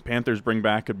 Panthers bring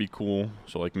back could be cool.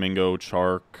 So, like, Mingo,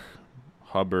 Chark,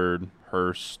 Hubbard,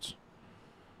 Hurst,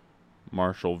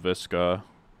 Marshall, Visca.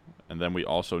 And then we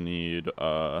also need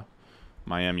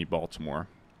Miami, Baltimore.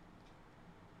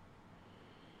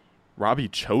 Robbie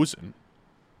Chosen.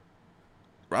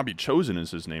 Robbie Chosen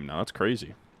is his name now. That's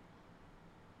crazy.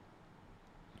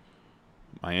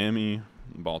 Miami,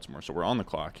 Baltimore. So we're on the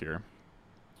clock here.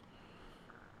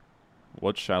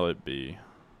 What shall it be?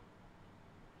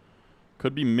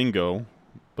 Could be Mingo,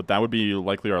 but that would be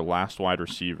likely our last wide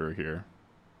receiver here.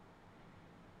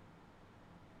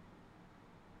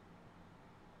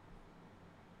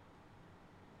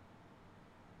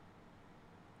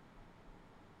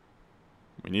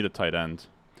 We need a tight end.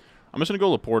 I'm just going to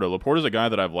go Laporta. Laporta's a guy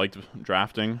that I've liked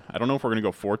drafting. I don't know if we're going to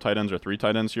go 4 tight ends or 3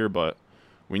 tight ends here, but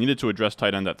we needed to address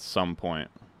tight end at some point.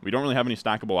 We don't really have any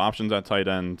stackable options at tight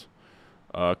end.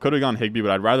 Could have gone Higbee,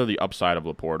 but I'd rather the upside of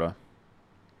Laporta.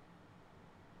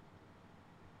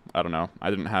 I don't know. I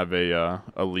didn't have a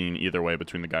lean either way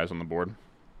between the guys on the board.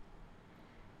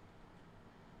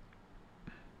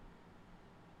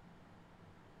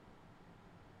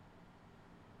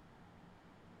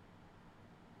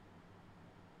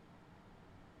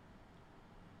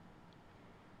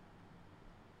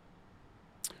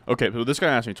 Okay, so this guy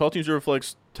asked me, 12 teams, 0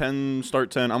 flex, 10 start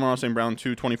 10, Amon-Ra St. Brown,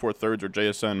 2 24 thirds, or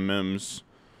JSN Mims.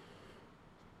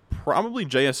 Probably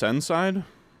JSN side.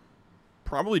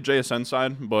 Probably JSN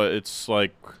side, but it's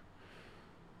like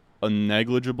a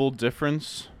negligible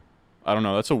difference. I don't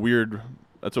know. That's a weird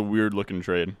looking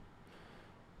trade.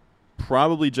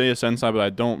 Probably JSN side, but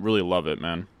I don't really love it,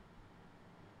 man.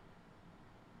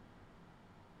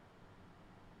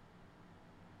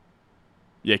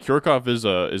 Yeah, Kurkov is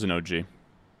an OG.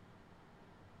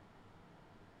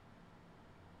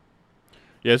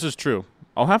 Yeah, this is true.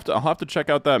 I'll have to check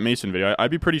out that Mason video. I'd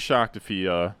be pretty shocked if he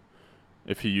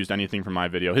used anything from my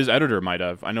video. His editor might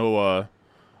have. I know.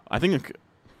 I think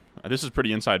this is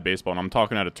pretty inside baseball, and I'm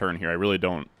talking out of turn here. I really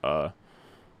don't know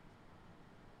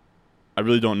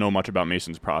much about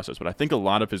Mason's process, but I think a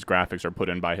lot of his graphics are put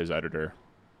in by his editor,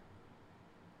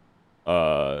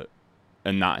 and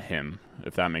not him.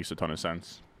 If that makes a ton of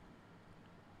sense.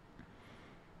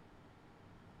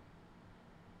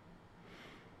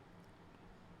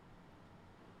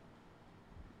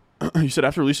 You said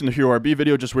after releasing the Hero RB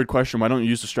video, just weird question. Why don't you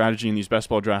use the strategy in these best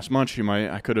ball drafts much?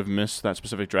 I could have missed that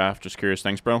specific draft. Just curious.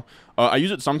 Thanks, bro. I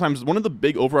use it sometimes. One of the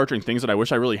big overarching things that I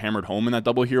wish I really hammered home in that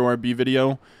double Hero RB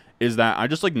video is that I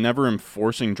just never am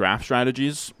forcing draft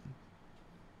strategies.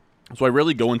 So I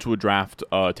rarely go into a draft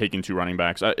taking 2 running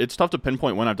backs. It's tough to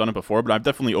pinpoint when I've done it before, but I've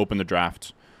definitely opened the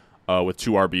draft with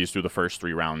 2 RBs through the first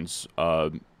 3 rounds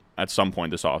at some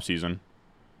point this offseason.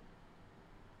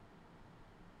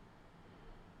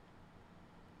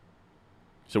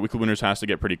 So weekly winners has to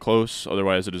get pretty close,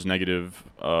 otherwise it is negative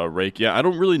rake. Yeah, I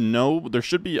don't really know. There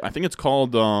should be. I think it's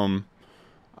called.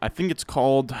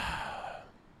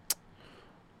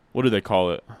 What do they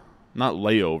call it? Not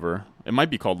layover. It might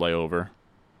be called layover.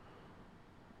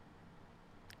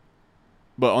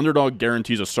 But Underdog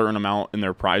guarantees a certain amount in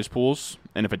their prize pools,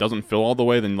 and if it doesn't fill all the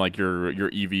way, then like your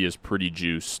EV is pretty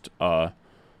juiced. So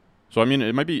I mean,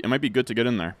 it might be good to get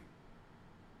in there.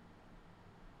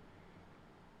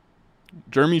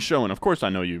 Jeremy Schoen, of course I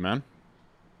know you, man.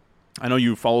 I know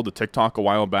you followed the TikTok a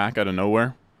while back out of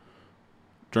nowhere.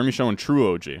 Jeremy Schoen,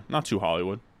 true OG. Not too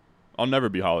Hollywood. I'll never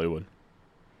be Hollywood.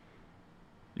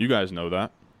 You guys know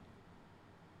that.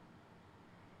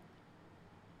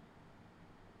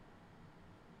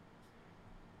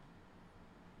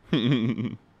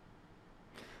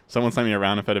 Someone sent me a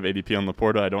round fed of ADP on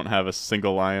Laporta. I don't have a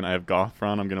single lion. I have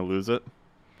Gothron. I'm going to lose it.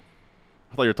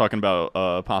 I thought you were talking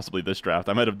about possibly this draft.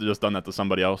 I might have just done that to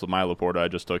somebody else with my Laporta I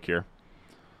just took here.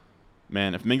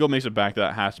 Man, if Mingo makes it back,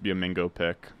 that has to be a Mingo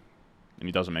pick. And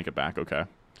he doesn't make it back. Okay.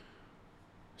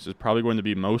 This is probably going to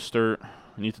be Mostert.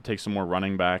 I need to take some more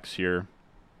running backs here.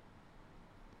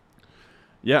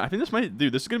 Yeah, I think this might...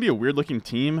 Dude, this is going to be a weird-looking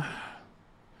team.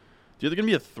 It's either going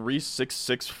to be a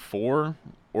 3-6-6-4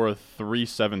 or a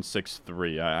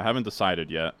 3-7-6-3. I haven't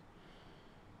decided yet.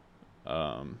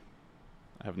 I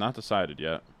have not decided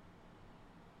yet.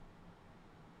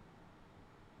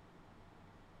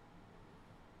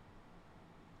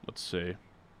 Let's see.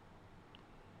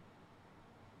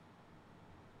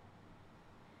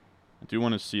 I do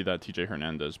want to see that TJ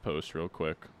Hernandez post real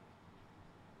quick.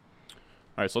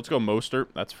 All right, so let's go Mostert.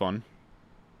 That's fun.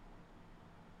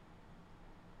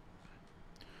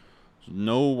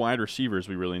 no wide receivers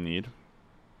we really need.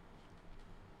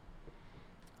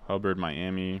 Hubbard,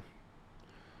 Miami.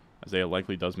 Isaiah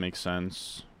Likely does make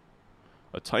sense.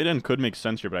 A tight end could make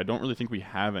sense here, but I don't really think we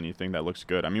have anything that looks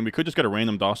good. I mean, we could just get a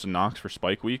random Dawson Knox for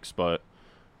spike weeks, but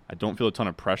I don't feel a ton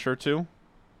of pressure to.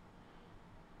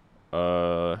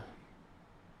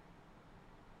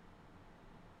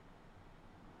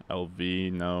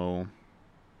 LV, no.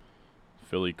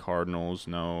 Philly Cardinals,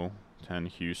 no. 10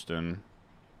 Houston.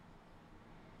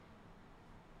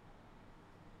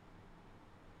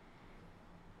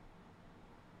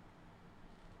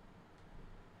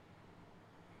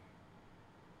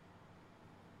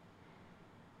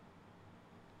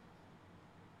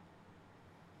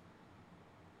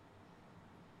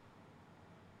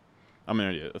 I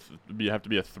mean, you have to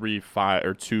be a 3, 5,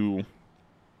 or 2.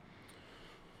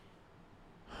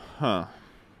 Huh.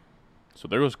 So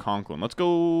there goes Conklin. Let's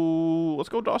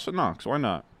go Dawson Knox. Why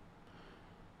not?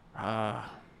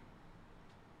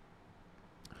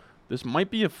 This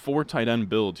might be a 4 tight end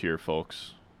build here,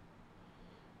 folks.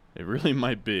 It really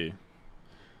might be.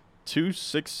 2,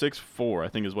 6, 6, 4, I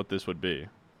think is what this would be.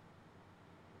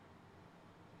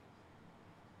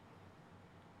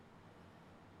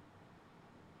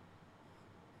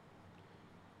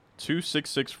 Two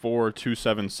 6-6-4,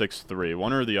 2-7-6-3.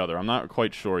 One or the other. I'm not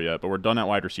quite sure yet, but we're done at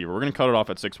wide receiver. We're going to cut it off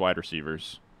at 6 wide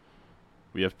receivers.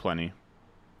 We have plenty.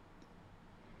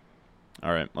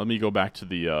 All right, let me go back to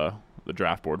the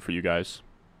draft board for you guys.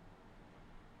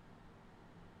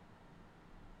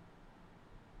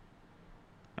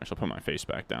 I shall put my face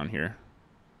back down here.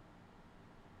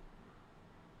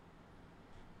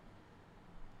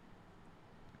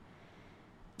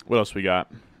 What else we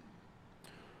got?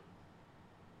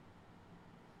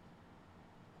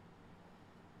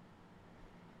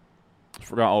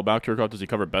 Forgot all about Kirkhoff. Does he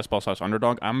cover best ball /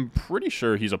 underdog? I'm pretty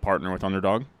sure he's a partner with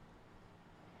underdog.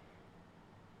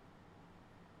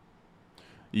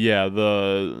 Yeah,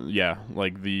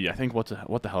 I think what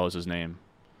the hell is his name?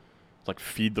 It's like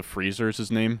Feed the Freezer is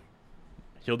his name.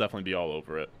 He'll definitely be all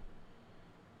over it.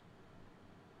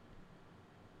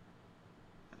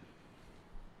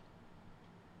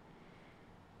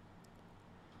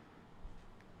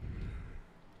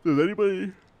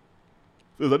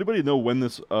 Does anybody know when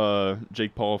this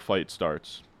Jake Paul fight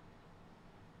starts?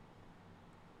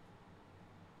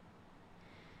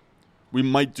 We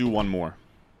might do one more.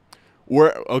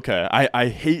 Okay. I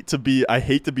hate to be a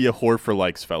whore for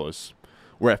likes, fellas.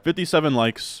 We're at 57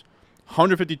 likes,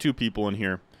 152 people in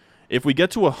here. If we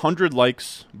get to 100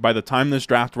 likes by the time this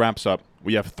draft wraps up,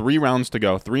 we have 3 rounds to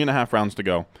go, 3.5 rounds to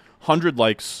go. 100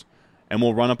 likes, and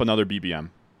we'll run up another BBM.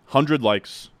 100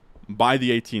 likes by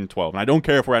the 1812. And I don't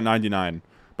care if we're at 99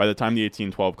 by the time the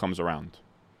 1812 comes around.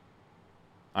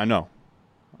 I know.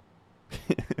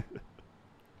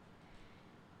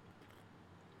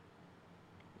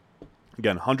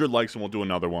 Again, 100 likes and we'll do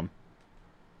another one.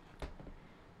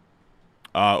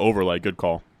 Overlay. Good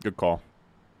call. Good call.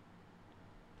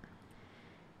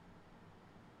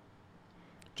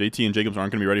 JT and Jacobs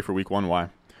aren't going to be ready for week 1. Why?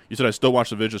 You said I still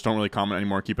watch the vids, just don't really comment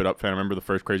anymore. Keep it up, fan. I remember the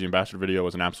first Crazy Ambassador video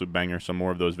was an absolute banger. Some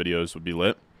more of those videos would be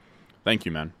lit. Thank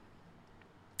you, man.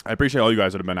 I appreciate all you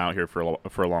guys that have been out here for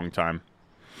a long time.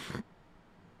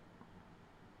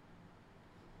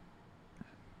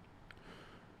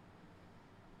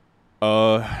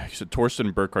 You said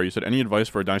Torsten Burkhardt. You said any advice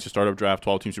for a dynasty startup draft,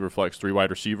 12-team superflex, 3 wide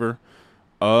receiver?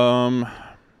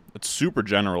 It's super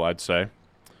general, I'd say.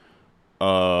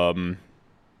 I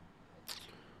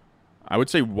would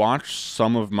say watch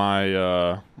some of my.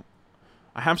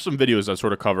 I have some videos that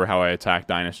sort of cover how I attack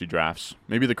dynasty drafts.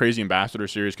 Maybe the Crazy Ambassador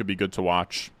series could be good to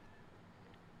watch.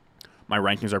 My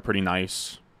rankings are pretty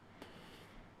nice.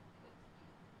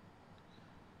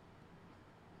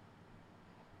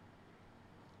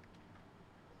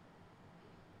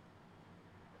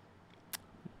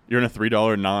 You're in a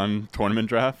 $3 non-tournament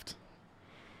draft?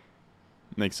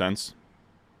 Makes sense.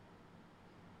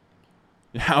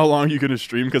 How long are you going to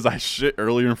stream? Because I shit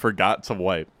earlier and forgot to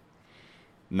wipe.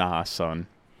 Nah, son.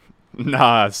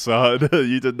 Nah, son.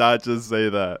 You did not just say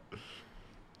that.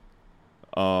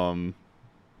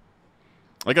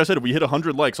 Like I said, if we hit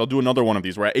 100 likes, I'll do another one of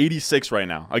these. We're at 86 right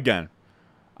now. Again,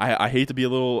 I hate to be a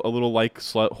little like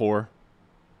slut whore.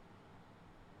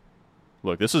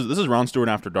 Look, this is Ron Stewart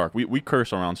After Dark. We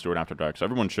curse on Ron Stewart After Dark, so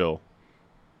everyone chill.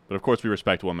 But of course we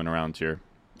respect women around here.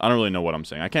 I don't really know what I'm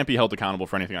saying. I can't be held accountable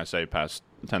for anything I say past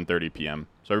 10:30 p.m.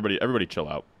 So everybody chill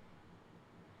out.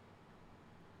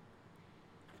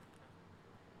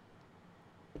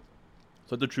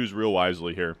 So I have to choose real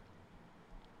wisely here.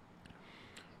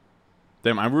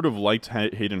 Damn, I would have liked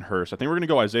Hayden Hurst. I think we're going to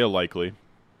go Isaiah Likely.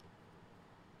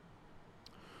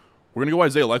 We're going to go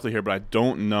Isaiah Likely here, but I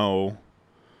don't know.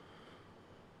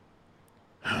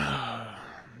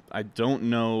 I don't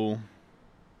know.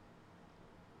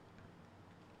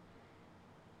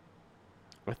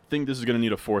 I think this is going to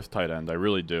need a fourth tight end. I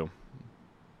really do.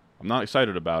 I'm not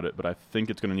excited about it, but I think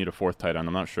it's going to need a fourth tight end.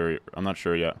 I'm not sure. I'm not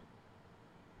sure yet.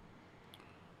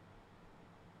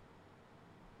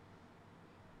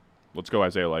 Let's go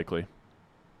Isaiah Likely.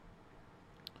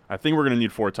 I think we're going to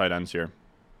need 4 tight ends here.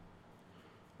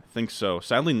 I think so.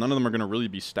 Sadly, none of them are going to really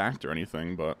be stacked or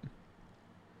anything, but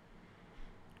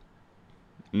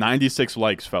 96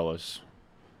 likes, fellas.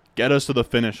 Get us to the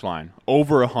finish line.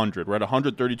 Over 100. We're at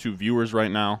 132 viewers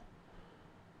right now.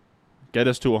 Get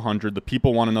us to 100. The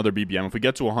people want another BBM. If we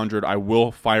get to 100, I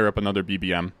will fire up another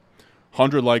BBM.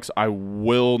 100 likes, I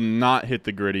will not hit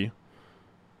the gritty.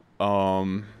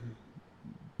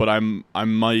 But I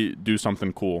might do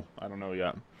something cool. I don't know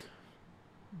yet.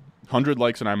 100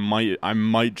 likes and I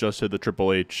might just hit the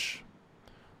Triple H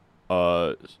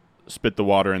spit the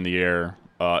water in the air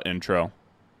intro.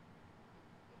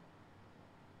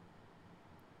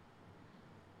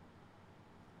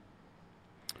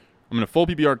 I'm in a full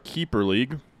PPR keeper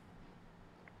league.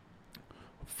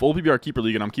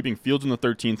 And I'm keeping Fields in the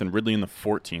 13th and Ridley in the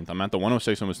 14th. I'm at the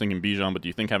 106 and was thinking Bijan, but do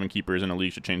you think having keepers in a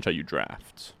league should change how you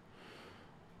draft?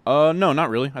 No, not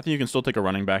really. I think you can still take a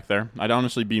running back there. I'd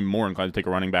honestly be more inclined to take a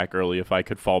running back early if I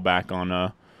could fall back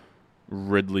on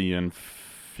Ridley and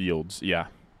Fields. Yeah.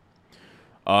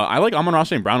 I like Amon-Ra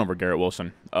St. Brown over Garrett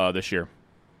Wilson this year.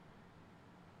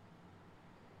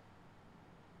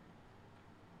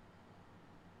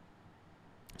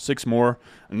 Six more.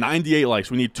 98 likes.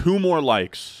 We need 2 more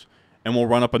likes, and we'll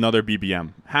run up another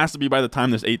BBM. Has to be by the time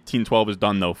this 1812 is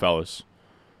done, though, fellas.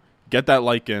 Get that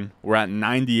like in. We're at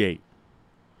 98.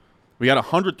 We got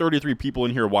 133 people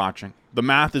in here watching. The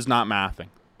math is not mathing.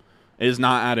 It is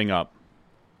not adding up.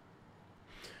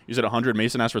 You said 100.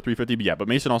 Mason asked for 350. But yeah, but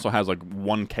Mason also has like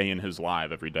 1K in his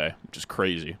live every day, which is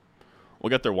crazy. We'll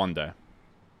get there one day.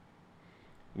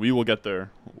 We will get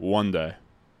there one day.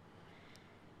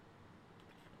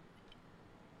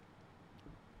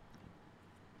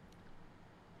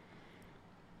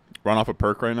 Run off a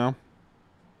perk right now?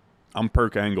 I'm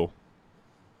perk angle.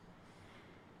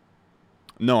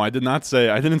 No, I didn't say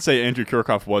Andrew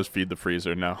Kirchhoff was Feed the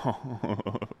Freezer. No.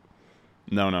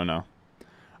 No.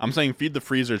 I'm saying Feed the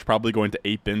Freezer is probably going to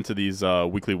ape into these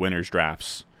weekly winners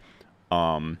drafts.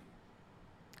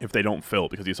 If they don't fill,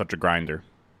 because he's such a grinder.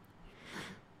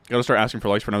 Gotta start asking for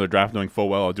likes for another draft, knowing full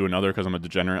well I'll do another because I'm a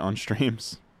degenerate on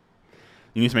streams.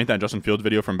 You need to make that Justin Fields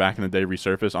video from back in the day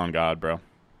resurface. On God, bro.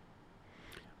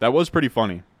 That was pretty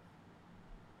funny.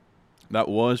 That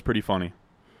was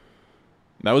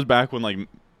back when, like,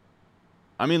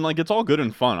 I mean, like, it's all good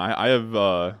and fun. I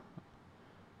have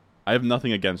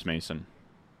nothing against Mason.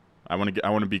 I want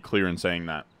to be clear in saying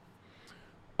that.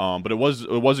 But it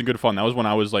wasn't good fun. That was when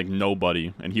I was like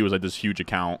nobody, and he was like this huge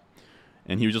account,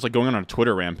 and he was just like going on a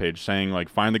Twitter rampage saying like,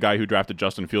 find the guy who drafted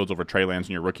Justin Fields over Trey Lance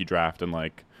in your rookie draft and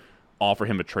like offer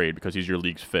him a trade because he's your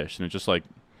league's fish. And it's just like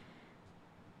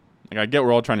I get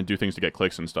we're all trying to do things to get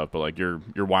clicks and stuff, but like you're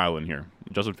wilding here.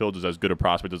 Justin Fields is as good a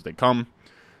prospect as they come.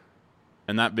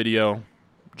 And that video,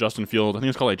 Justin Fields, I think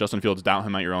it's called like Justin Fields Doubt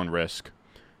Him at Your Own Risk,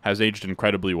 has aged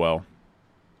incredibly well.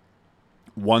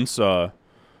 Once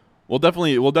we'll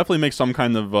definitely make some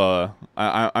kind of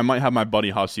I might have my buddy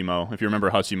Hussimo, if you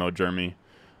remember Hussimo Jeremy,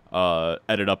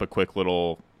 edit up a quick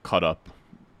little cut up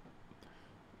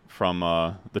from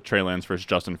the Trey Lance versus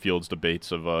Justin Fields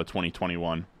debates of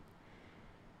 2021.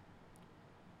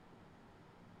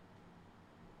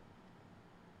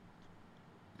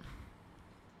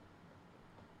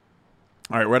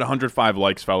 All right, we're at 105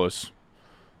 likes, fellas.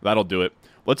 That'll do it.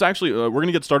 Let's actually, we're going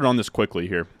to get started on this quickly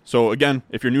here. So, again,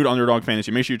 if you're new to Underdog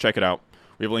Fantasy, make sure you check it out.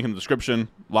 We have a link in the description,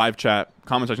 live chat,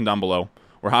 comment section down below.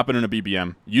 We're hopping in a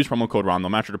BBM. Use promo code RON. They'll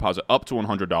match your deposit up to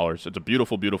 $100. It's a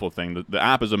beautiful, beautiful thing. The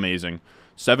app is amazing.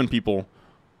 7 people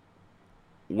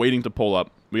waiting to pull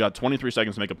up. We got 23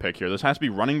 seconds to make a pick here. This has to be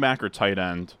running back or tight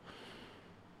end.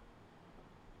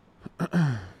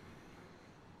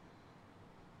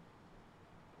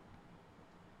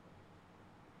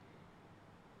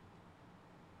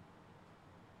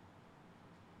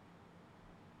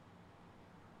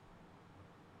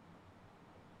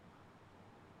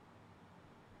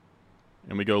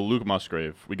 And we go Luke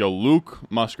Musgrave.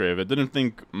 I didn't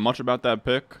think much about that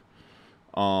pick.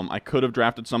 I could have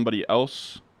drafted somebody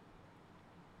else.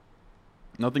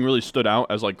 Nothing really stood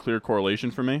out as like clear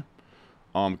correlation for me.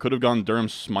 Could have gone Durham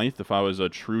Smythe if I was a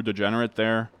true degenerate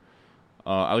there.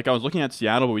 I was looking at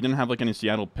Seattle, but we didn't have like any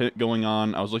Seattle pick going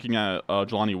on. I was looking at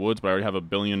Jelani Woods, but I already have a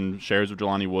billion shares of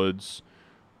Jelani Woods.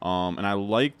 And I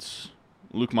liked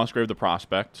Luke Musgrave, the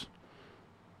prospect.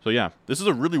 So yeah, this is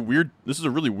a really weird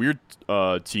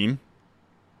team.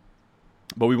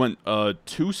 But we went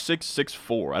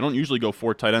 2-6-6-4. I don't usually go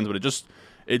 4 tight ends, but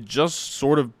it just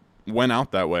sort of went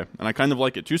out that way, and I kind of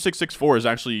like it. 2-6-6-4 is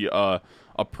actually a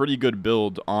pretty good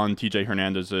build on TJ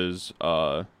Hernandez's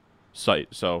site.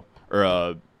 So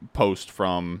post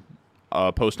from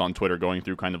post on Twitter going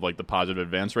through kind of like the positive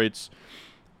advance rates.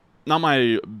 Not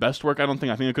my best work, I don't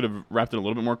think. I think I could have wrapped in a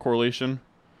little bit more correlation.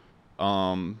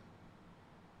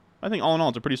 I think all in all,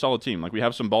 it's a pretty solid team. Like, we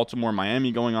have some Baltimore,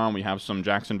 Miami going on. We have some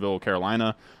Jacksonville,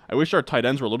 Carolina. I wish our tight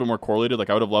ends were a little bit more correlated. Like,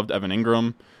 I would have loved Evan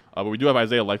Ingram. But we do have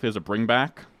Isaiah Likely as a bring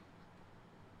back.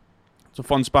 It's a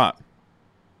fun spot.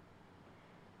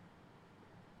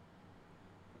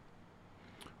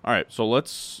 All right, so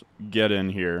let's get in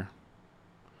here.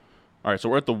 All right, so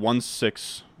we're at the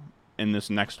 1-6 in this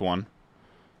next one.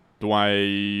 Do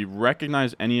I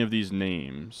recognize any of these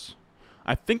names?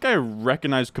 I think I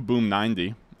recognize Kaboom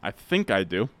 90. I think I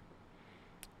do,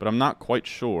 but I'm not quite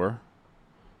sure.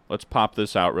 Let's pop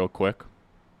this out real quick.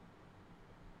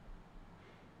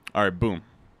 All right, boom.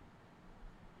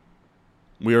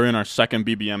 We are in our second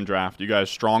BBM draft. You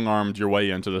guys strong-armed your way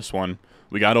into this one.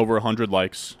 We got over 100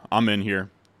 likes. I'm in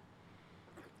here.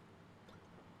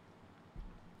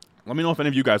 Let me know if any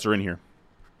of you guys are in here.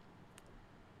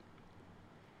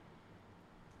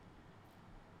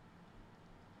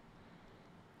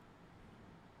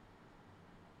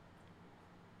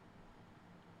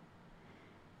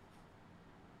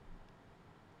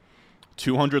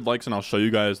 $200 likes, and I'll show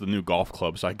you guys the new golf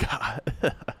clubs I got.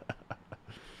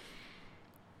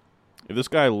 If this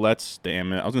guy lets,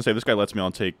 damn it, I was gonna say if this guy lets me, I'll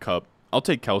take Cup. I'll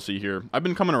take Kelsey here. I've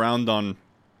been coming around on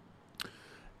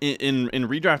in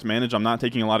redraft manage. I'm not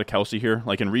taking a lot of Kelsey here.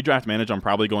 Like in redraft manage, I'm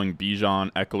probably going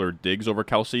Bijan, Eckler, Diggs over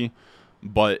Kelsey.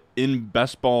 But in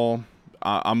best ball,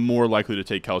 I'm more likely to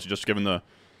take Kelsey just given the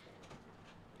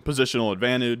positional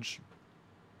advantage.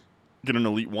 Get an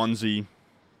elite onesie.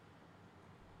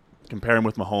 Compare him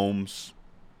with Mahomes.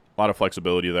 A lot of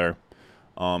flexibility there.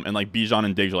 And like Bijan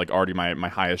and Diggs are like already my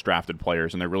highest drafted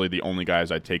players, and they're really the only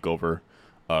guys I'd take over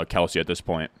Kelsey at this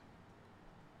point.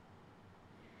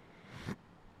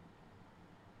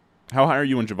 How high are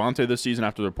you on Javonte this season?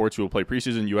 After the reports he will play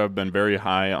preseason, you have been very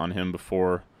high on him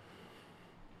before.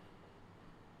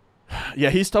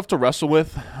 Yeah, he's tough to wrestle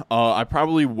with. I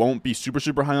probably won't be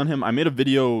super high on him. I made a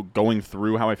video going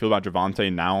through how I feel about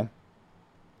Javonte now.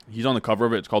 He's on the cover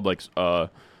of it. It's called like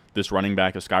this running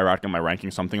back is skyrocketing my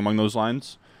ranking, something among those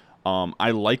lines.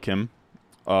 I like him.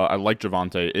 I like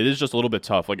Javonte. It is just a little bit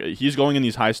tough. Like he's going in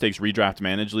these high stakes redraft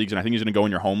managed leagues, and I think he's going to go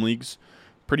in your home leagues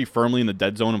pretty firmly in the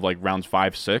dead zone of like rounds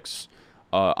 5-6.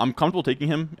 I'm comfortable taking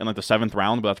him in like the 7th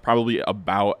round, but that's probably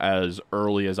about as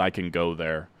early as I can go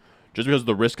there, just because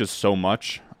the risk is so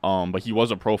much. But he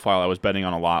was a profile I was betting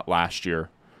on a lot last year,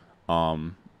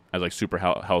 as like super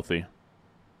healthy.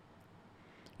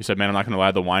 He said, man, I'm not going to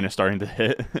lie, the wine is starting to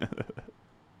hit.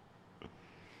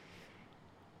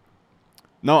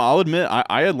 No, I'll admit,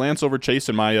 I had Lance over Chase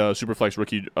in my Superflex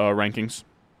rookie rankings.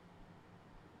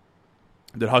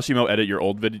 Did Husimo edit your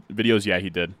old videos? Yeah, he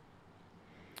did.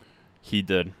 He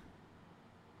did.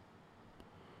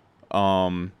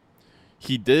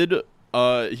 He did.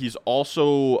 He's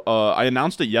also, I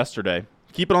announced it yesterday.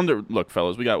 Keep it under, look,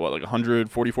 fellas, we got, what, like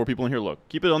 144 people in here? Look,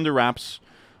 keep it under wraps.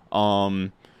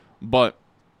 But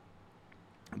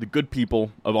the good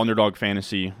people of Underdog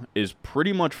Fantasy is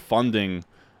pretty much funding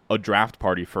a draft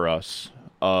party for us.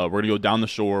 We're going to go down the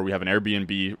shore. We have an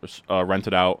Airbnb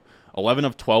rented out. 11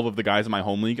 of 12 of the guys in my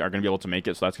home league are going to be able to make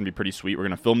it, so that's going to be pretty sweet. We're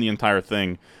going to film the entire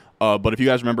thing. But if you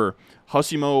guys remember,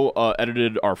 Husimo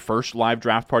edited our first live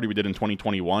draft party we did in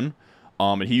 2021,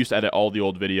 and he used to edit all the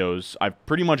old videos. I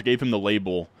pretty much gave him the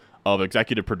label of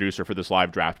executive producer for this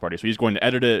live draft party. So he's going to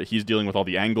edit it. He's dealing with all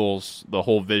the angles. The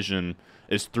whole vision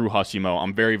is through Husimo.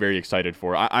 I'm very excited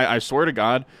for it. I swear to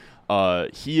God,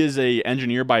 he is a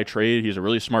engineer by trade. He's a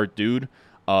really smart dude,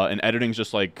 and editing's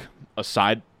just like a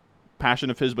side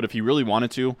passion of his. But if he really wanted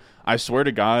to, I swear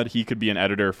to God, he could be an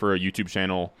editor for a YouTube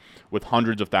channel with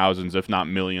hundreds of thousands, if not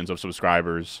millions of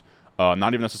subscribers.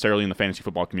 Not even necessarily in the fantasy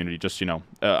football community. Just,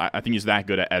 I think he's that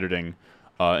good at editing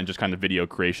and just kind of video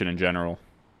creation in general.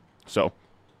 So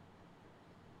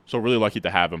really lucky to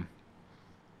have him.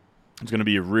 It's going to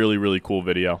be a really cool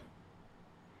video.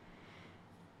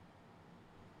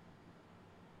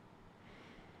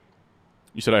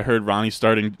 You said I heard Ronnie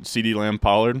starting CeeDee Lamb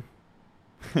Pollard?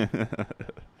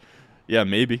 Yeah,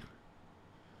 maybe.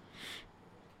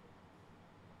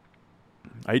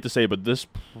 I hate to say it, but this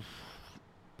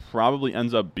probably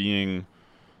ends up being...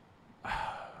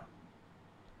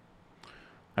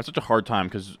 I have such a hard time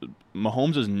because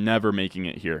Mahomes is never making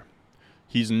it here.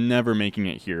 He's never making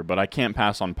it here, but I can't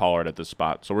pass on Pollard at this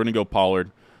spot. So we're going to go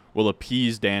Pollard. We'll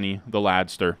appease Danny, the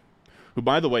Ladster. Who,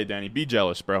 by the way, Danny, be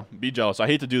jealous, bro. Be jealous. I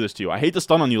hate to do this to you. I hate to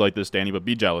stun on you like this, Danny, but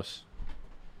be jealous.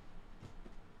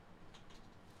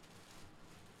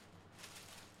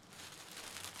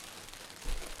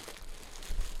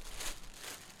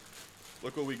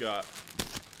 Look what we got.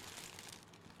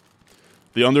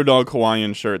 The Underdog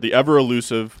Hawaiian shirt. The ever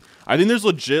elusive. I think there's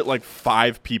legit like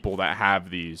 5 people that have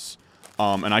these.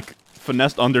 And I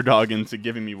finessed Underdog into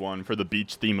giving me one for the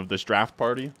beach theme of this draft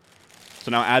party.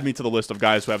 So now add me to the list of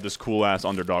guys who have this cool-ass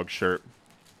Underdog shirt.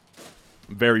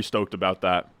 Very stoked about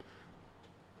that.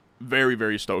 Very,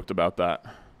 very stoked about that.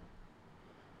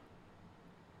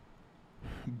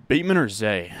 Bateman or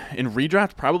Zay? In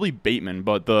redraft, probably Bateman,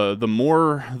 but the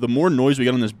more noise we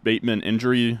get on this Bateman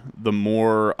injury, the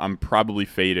more I'm probably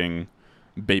fading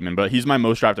Bateman. But he's my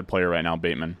most drafted player right now,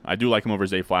 Bateman. I do like him over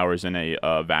Zay Flowers in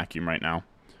a vacuum right now.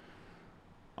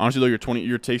 Honestly, though,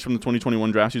 your takes from the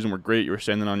 2021 draft season were great. You were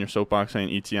standing on your soapbox saying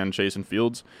ETN, Chase, and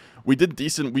Fields. We did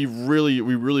decent. We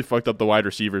really fucked up the wide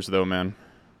receivers, though, man.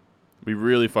 We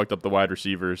really fucked up the wide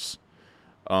receivers.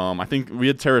 I think we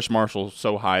had Terrace Marshall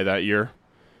so high that year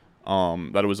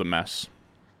that it was a mess.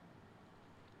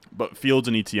 But Fields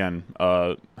and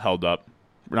ETN held up.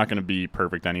 We're not going to be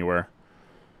perfect anywhere.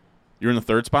 You're in the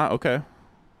 3rd spot? Okay.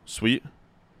 Sweet.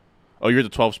 Oh, you're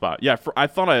at the 12th spot. Yeah, I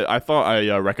thought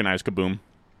I recognized Kaboom.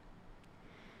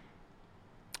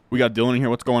 We got Dylan in here.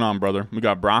 What's going on, brother? We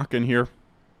got Brock in here.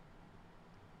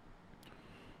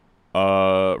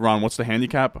 Ron, what's the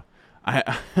handicap?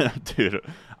 Dude,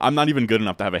 I'm not even good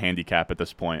enough to have a handicap at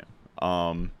this point.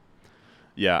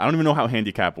 Yeah, I don't even know how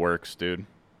handicap works, dude.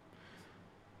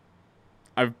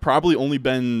 I've probably only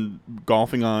been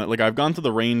golfing on, like, I've gone to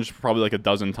the range probably like a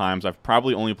dozen times. I've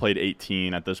probably only played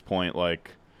 18 at this point,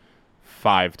 like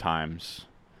 5 times.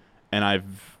 And I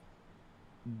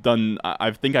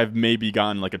think I've maybe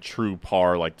gotten like a true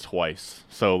par like twice.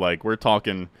 So like we're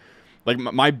talking, like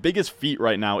my biggest feat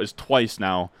right now is twice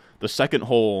now. The second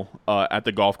hole at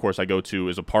the golf course I go to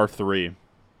is a par 3.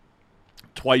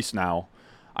 Twice now,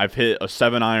 I've hit a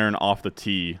 7-iron off the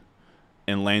tee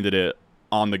and landed it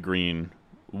on the green.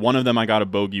 One of them I got a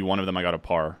bogey, one of them I got a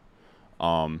par.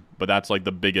 But that's like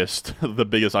the biggest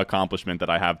accomplishment that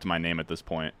I have to my name at this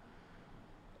point.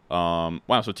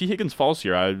 Wow, so T. Higgins falls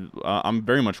here. I'm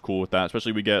very much cool with that,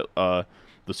 especially we get the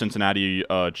Cincinnati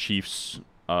Chiefs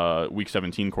Week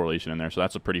 17 correlation in there, so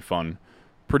that's a pretty fun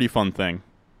thing.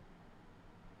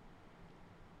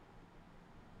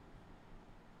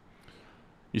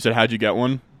 You said, how'd you get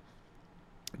one?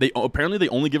 Apparently they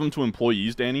only give them to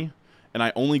employees, Danny, and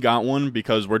I only got one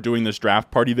because we're doing this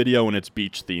draft party video and it's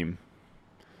beach theme.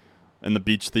 And the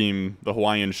beach theme, the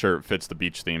Hawaiian shirt fits the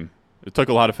beach theme. It took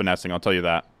a lot of finessing, I'll tell you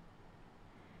that.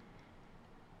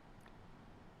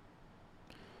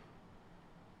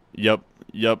 Yep.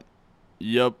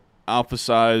 Alpha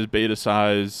size, beta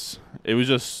size. It was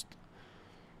just,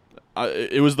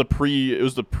 it was the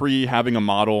pre having a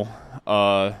model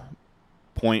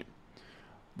point.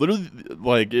 Literally,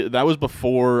 like that was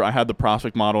before I had the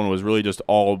prospect model, and it was really just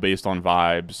all based on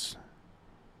vibes.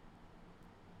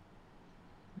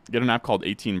 Get an app called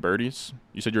 18 Birdies.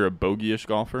 You said you're a bogey-ish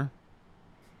golfer.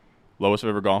 Lowest I've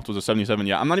ever golfed was a 77.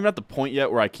 Yeah, I'm not even at the point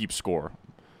yet where I keep score.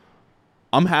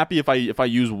 I'm happy if I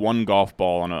use one golf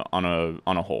ball on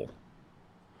a hole.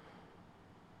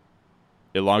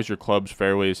 It logs your clubs,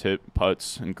 fairways, hit,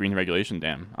 putts, and green regulation.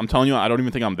 Damn, I'm telling you, I don't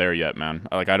even think I'm there yet, man.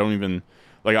 Like I don't even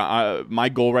my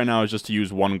goal right now is just to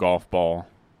use one golf ball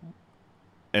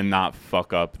and not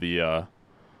fuck up the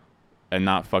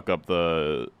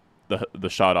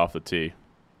shot off the tee.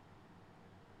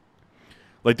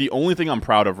 Like the only thing I'm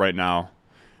proud of right now,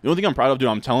 dude,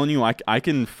 I'm telling you, I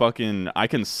can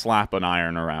slap an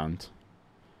iron around.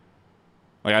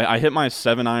 Like I hit my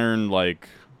 7-iron, like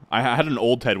I had an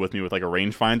old Ted with me with like a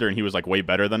rangefinder, and he was like way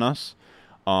better than us.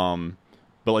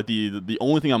 But like the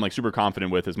only thing I'm like super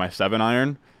confident with is my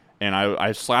 7-iron, and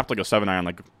I slapped like a 7-iron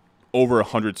like over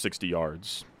 160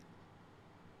 yards.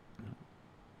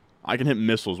 I can hit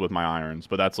missiles with my irons,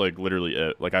 but that's like literally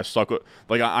it. Like I suck.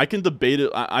 Like I can debate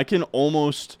it. I can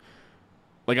almost,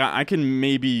 like I can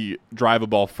maybe drive a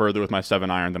ball further with my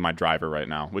 7-iron than my driver right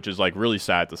now, which is like really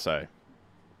sad to say.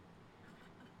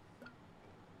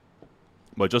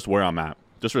 But just where I'm at,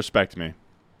 just respect me.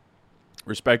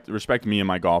 Respect me and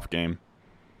my golf game.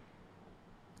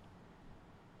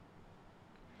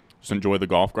 Just enjoy the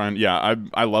golf grind. Yeah,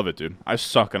 I love it, dude. I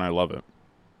suck and I love it.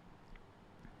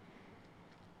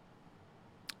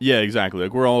 Yeah, exactly.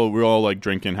 Like we're all like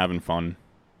drinking, having fun.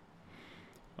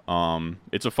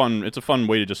 It's a fun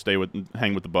way to just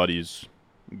hang with the buddies.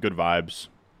 Good vibes.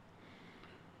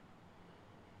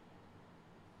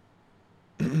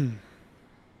 So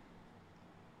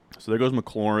there goes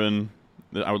McLaurin.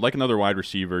 I would like another wide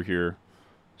receiver here.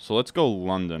 So let's go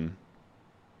London.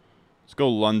 Let's go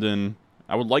London.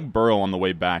 I would like Burrow on the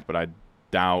way back, but I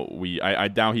doubt I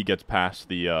doubt he gets past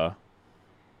the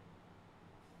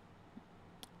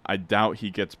I doubt he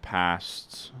gets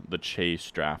past the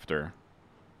Chase drafter.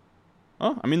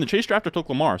 Oh, I mean the Chase drafter took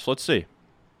Lamar, so let's see.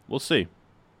 We'll see.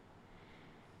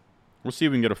 We'll see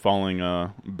if we can get a falling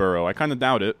Burrow. I kind of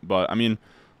doubt it, but I mean,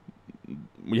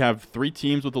 we have 3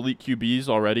 teams with elite QBs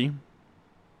already.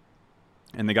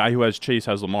 And the guy who has Chase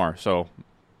has Lamar. So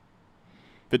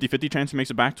 50-50 chance he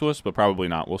makes it back to us, but probably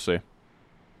not. We'll see.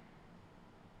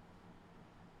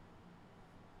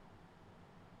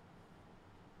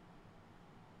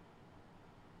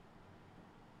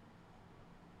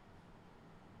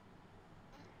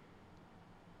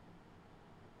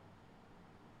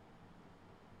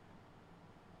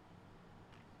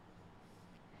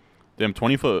 Damn,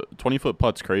 20-foot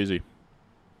putt's crazy.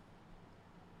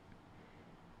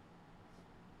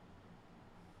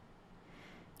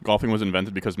 Golfing was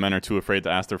invented because men are too afraid to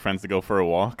ask their friends to go for a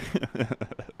walk.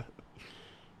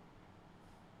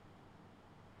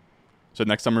 So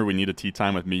next summer we need a tea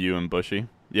time with me, you, and Bushy.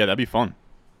 Yeah, that'd be fun.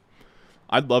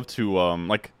 I'd love to.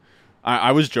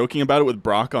 I was joking about it with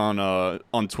Brock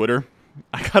on Twitter.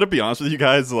 I gotta be honest with you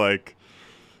guys. Like,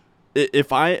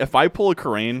 if I pull a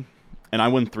Kerrane and I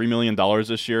win $3 million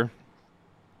this year,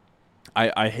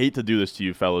 I hate to do this to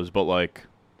you fellas, but like,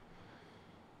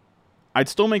 I'd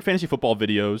still make fantasy football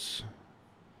videos,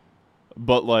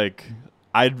 but like,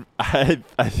 I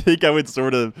think I would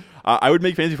sort of I would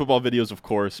make fantasy football videos, of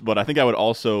course, but I think I would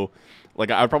also like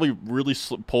I would probably really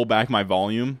pull back my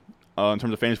volume in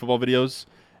terms of fantasy football videos,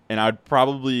 and I'd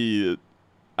probably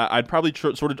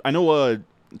sort of I know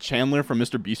Chandler from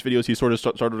Mr. Beast videos, he sort of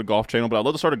started a golf channel, but I'd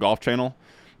love to start a golf channel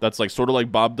that's like sort of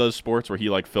like Bob Does Sports, where he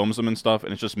like films them and stuff,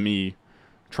 and it's just me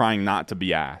trying not to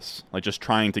be ass, like just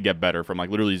trying to get better from like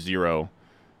literally zero.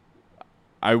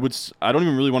 I don't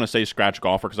even really want to say scratch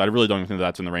golfer because I really don't even think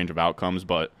that's in the range of outcomes,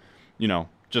 but you know,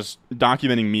 just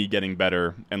documenting me getting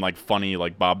better and like funny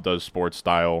like Bob Does Sports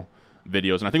style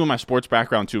videos. And I think with my sports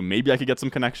background too, maybe I could get some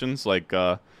connections like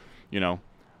you know,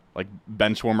 like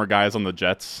bench warmer guys on the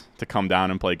Jets to come down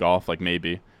and play golf. Like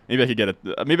maybe I could get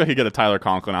a Tyler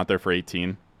Conklin out there for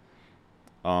 18.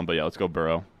 But yeah, let's go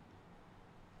Burrow.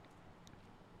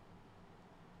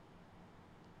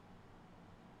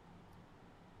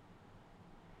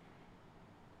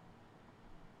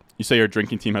 You say your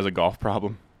drinking team has a golf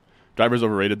problem. Driver's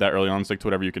overrated that early on. Stick to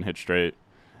whatever you can hit straight.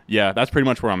 Yeah, that's pretty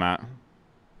much where I'm at.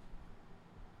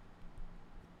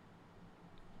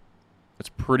 That's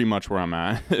pretty much where I'm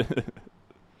at.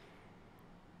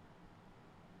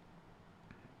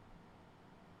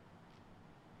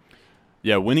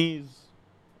 Yeah, Winnie's...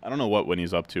 I don't know what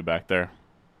Winnie's up to back there.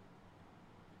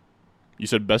 You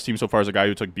said best team so far is a guy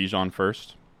who took Bijan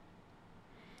first.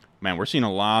 Man, we're seeing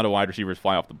a lot of wide receivers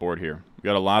fly off the board here. We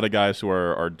got a lot of guys who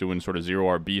are doing sort of zero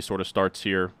RB sort of starts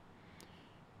here.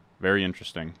 Very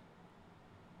interesting.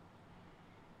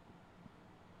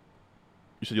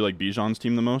 You said you like Bijan's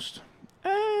team the most?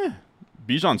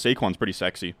 Bijan Saquon's pretty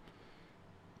sexy.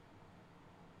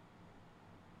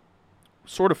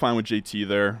 Sort of fine with JT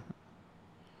there.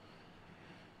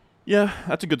 Yeah,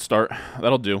 that's a good start.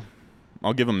 That'll do.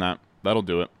 I'll give him that. That'll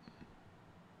do it.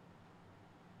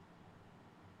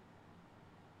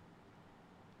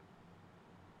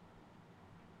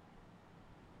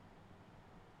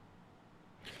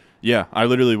 Yeah, I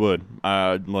literally would.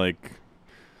 Like,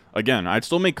 again, I'd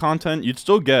still make content. You'd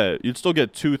still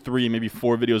get 2, 3, maybe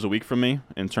 4 videos a week from me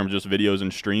in terms of just videos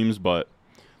and streams. But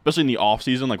especially in the off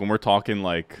season, like when we're talking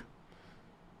like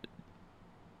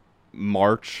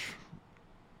March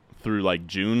through like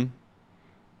June,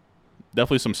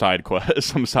 definitely some side quests,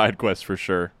 some side quests for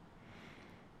sure.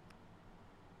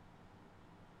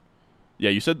 Yeah,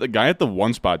 you said the guy at the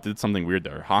one spot did something weird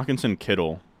there. Hawkinson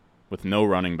Kittle with no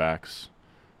running backs.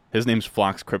 His name's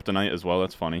Flox Kryptonite as well.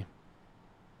 That's funny.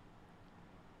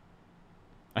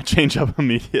 I change up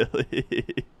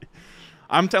immediately.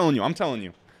 I'm telling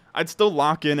you. I'd still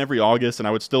lock in every August, and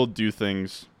I would still do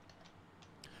things.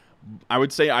 I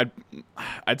would say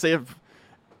I'd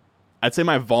say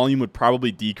my volume would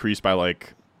probably decrease by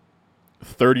like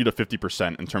 30 to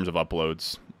 50% in terms of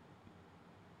uploads.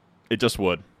 It just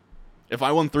would. If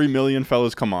I won 3 million,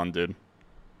 fellas, come on, dude.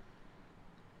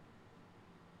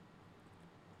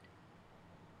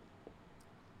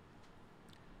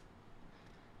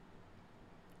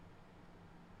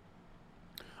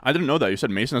 I didn't know that. You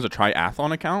said Mason has a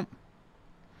triathlon account?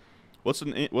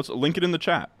 Link it in the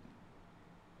chat.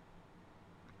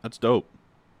 That's dope.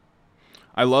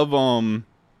 I love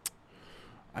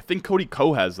I think Cody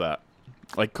Ko has that.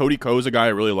 Like, Cody Ko is a guy I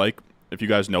really like. If you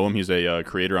guys know him, he's a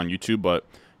creator on YouTube, but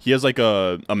he has like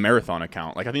a marathon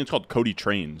account. Like, I think it's called Cody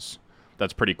Trains.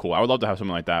 That's pretty cool. I would love to have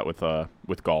something like that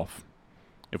with golf,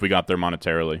 if we got there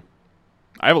monetarily.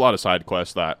 I have a lot of side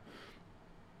quests we'll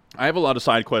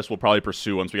probably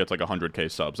pursue once we get to like 100k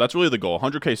subs. That's really the goal.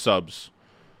 100k subs.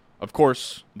 Of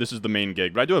course, this is the main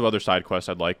gig, but I do have other side quests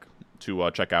I'd like to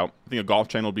check out. I think a golf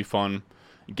channel would be fun.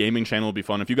 A gaming channel would be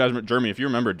fun. If you guys, Jeremy, if you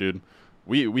remember, dude,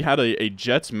 we had a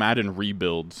Jets Madden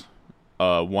rebuild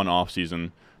one off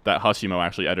season that Husimo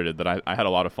actually edited that I had a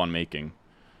lot of fun making.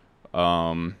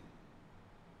 I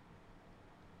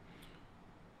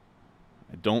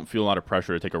don't feel a lot of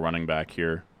pressure to take a running back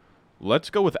here. Let's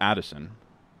go with Addison.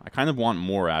 I kind of want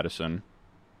more Addison.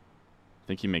 I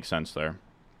think he makes sense there.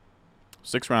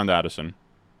 6th round Addison.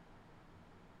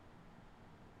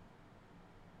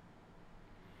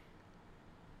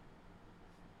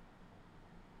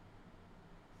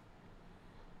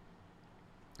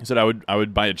 He said I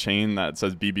would buy a chain that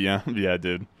says BBM. Yeah,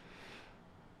 dude.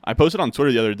 I posted on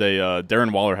Twitter the other day,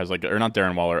 Darren Waller has like, or not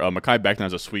Darren Waller, Mekhi Becton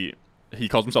has a suite. He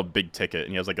calls himself Big Ticket, and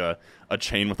he has like a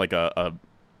chain with like a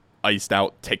iced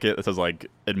out ticket that says like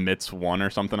admits 1 or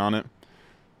something on it.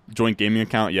 Joint gaming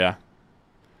account, yeah.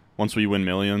 Once we win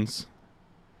millions.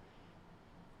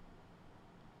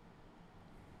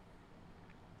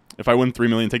 If I win 3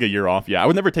 million, take a year off. Yeah, I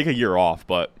would never take a year off,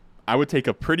 but I would take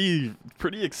a pretty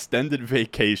extended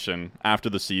vacation after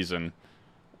the season.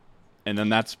 And then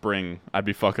that spring, I'd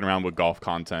be fucking around with golf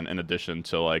content in addition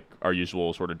to like our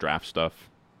usual sort of draft stuff.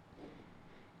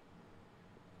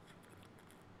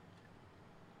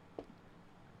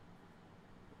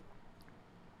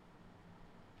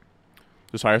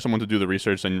 Just hire someone to do the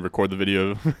research and record the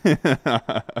video.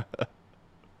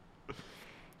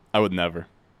 I would never.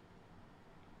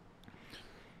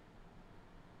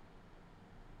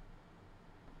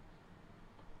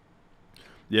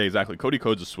 Yeah, exactly. Cody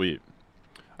Code's a sweet.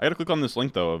 I gotta click on this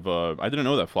link though. I didn't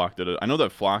know that Flock did it. I know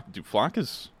that Flock. Dude, Flock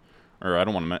is, or I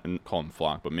don't want to call him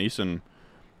Flock, but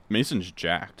Mason's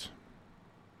jacked.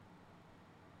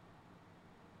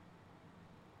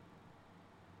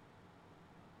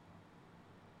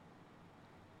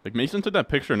 Like, Mason took that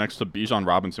picture next to Bijan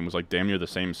Robinson, was like damn near the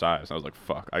same size. I was like,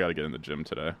 fuck, I gotta get in the gym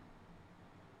today.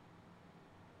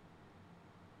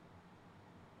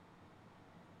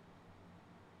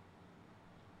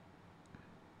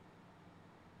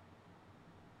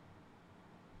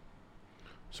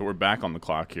 So we're back on the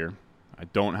clock here. I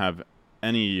don't have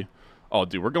any... Oh,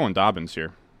 dude, we're going Dobbins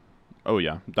here. Oh,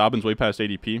 yeah. Dobbins way past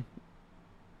ADP.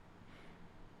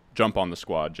 Jump on the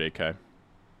squad, JK.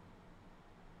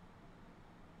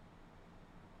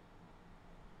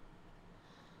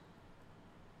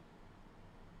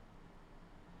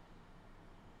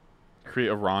 Create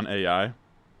a Ron AI.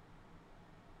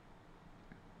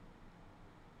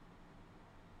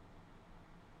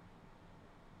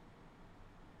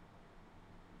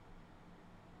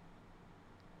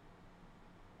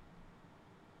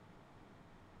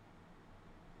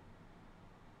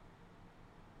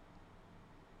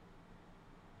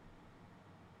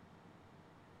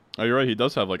 Oh, you're right. He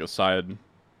does have like a side...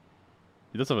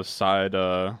 He does have a side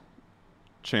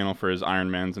channel for his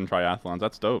Ironmans and triathlons.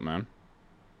 That's dope, man.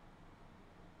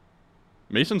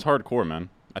 Mason's hardcore, man.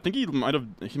 I think he might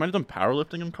have done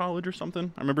powerlifting in college or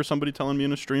something. I remember somebody telling me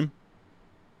in a stream.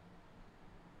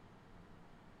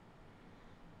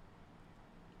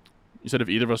 You said if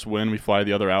either of us win, we fly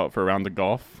the other out for a round of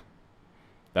golf.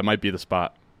 That might be the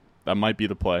spot. That might be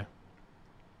the play.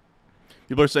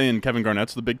 People are saying Kevin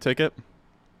Garnett's the big ticket.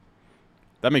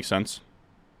 That makes sense.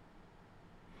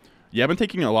 Yeah, I've been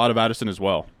taking a lot of Addison as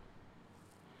well.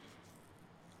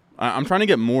 I'm trying to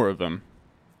get more of them.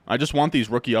 I just want these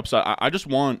rookie upside. I just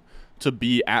want to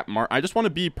be at I just want to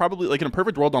be probably, like, in a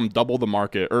perfect world, I'm double the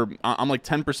market. Or I'm like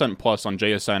 10% plus on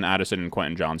JSN, Addison, and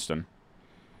Quentin Johnston.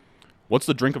 What's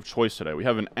the drink of choice today? We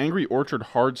have an Angry Orchard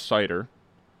hard cider.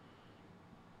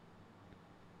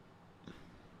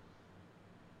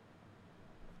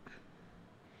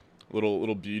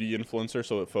 Little beauty influencer,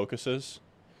 so it focuses.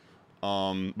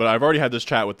 But I've already had this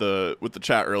chat with the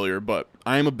chat earlier. But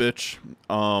I am a bitch.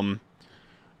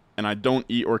 And I don't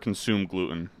eat or consume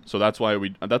gluten, so that's why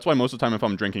most of the time if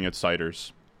I'm drinking, it's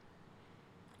ciders.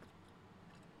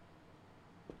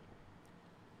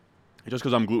 Just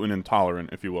because I'm gluten intolerant,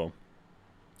 if you will.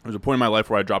 There's a point in my life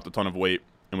where I dropped a ton of weight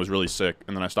and was really sick,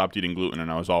 and then I stopped eating gluten,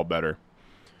 and I was all better.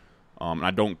 And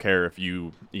I don't care if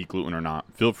you eat gluten or not.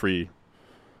 Feel free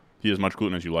Eat as much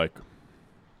gluten as you like.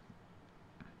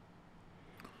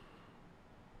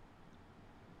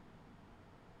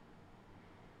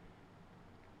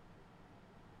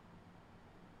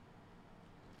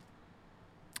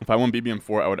 If I won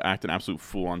BBM4, I would act an absolute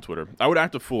fool on Twitter. I would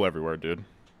act a fool everywhere, dude.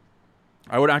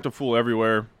 I would act a fool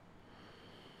everywhere.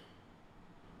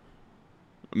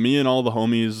 Me and all the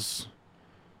homies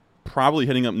probably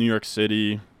hitting up New York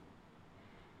City.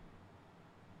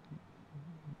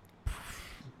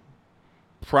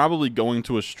 Probably going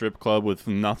to a strip club with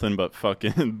nothing but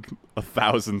fucking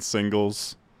 1,000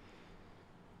 singles.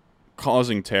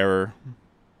 Causing terror.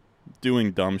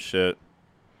 Doing dumb shit.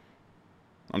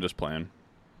 I'm just playing.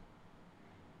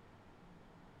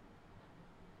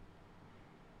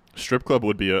 Strip club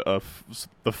would be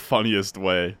the funniest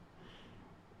way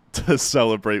to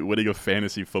celebrate winning a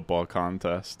fantasy football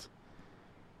contest.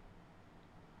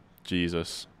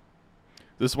 Jesus.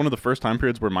 This is one of the first time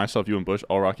periods where myself, you, and Bush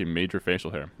all rocking major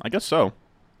facial hair. I guess so.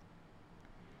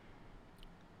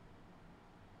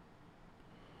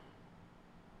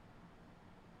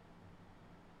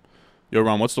 Yo,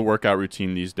 Ron, what's the workout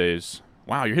routine these days?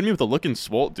 Wow, you're hitting me with a looking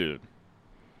swole, dude.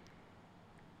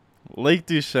 Lake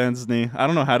Duchesne. I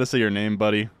don't know how to say your name,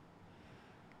 buddy.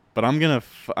 But I'm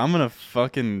gonna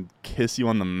fucking kiss you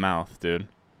on the mouth, dude.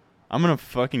 I'm gonna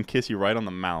fucking kiss you right on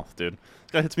the mouth, dude.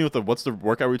 This guy hits me with the what's the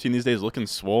workout routine these days? Looking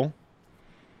swole.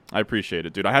 I appreciate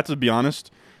it, dude. I had to be honest.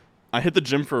 I hit the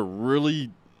gym really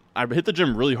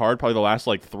hard, probably the last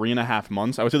like 3.5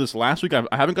 months. I would say this last week. I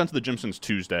haven't gone to the gym since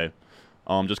Tuesday,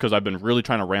 just because I've been really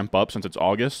trying to ramp up since it's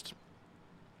August.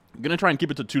 I'm gonna try and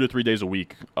keep it to 2 to 3 days a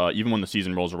week, even when the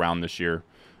season rolls around this year.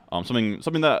 Something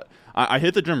that I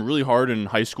hit the gym really hard in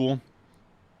high school.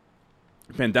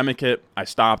 Pandemic hit, I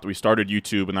stopped. We started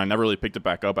YouTube, and I never really picked it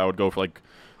back up. I would go for like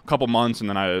a couple months, and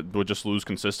then I would just lose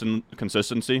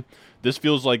consistency. This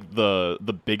feels like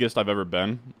the biggest I've ever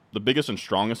been, the biggest and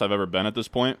strongest I've ever been at this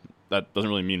point. That doesn't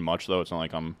really mean much, though. It's not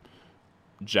like I'm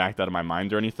jacked out of my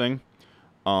mind or anything.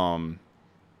 But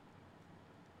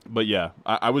yeah,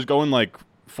 I was going like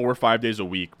 4 or 5 days a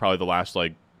week, probably the last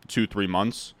like 2-3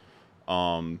 months.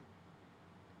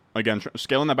 Again,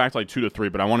 scaling that back to like 2 to 3,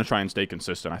 but I want to try and stay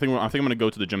consistent. I think I'm going to go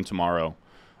to the gym tomorrow.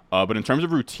 But in terms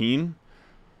of routine,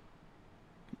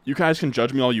 you guys can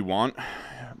judge me all you want.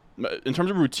 In terms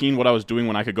of routine, what I was doing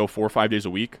when I could go 4 or 5 days a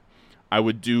week, I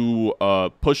would do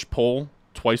push-pull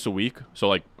twice a week. So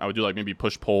like I would do like maybe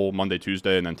push-pull Monday,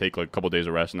 Tuesday, and then take like a couple days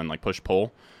of rest, and then like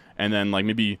push-pull. And then like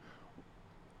maybe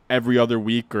every other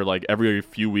week or like every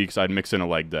few weeks, I'd mix in a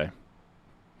leg day.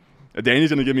 Danny's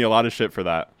going to give me a lot of shit for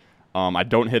that. I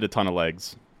don't hit a ton of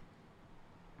legs.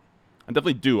 I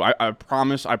definitely do. I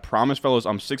promise, fellas,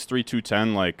 I'm 6'3",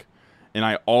 210, like, and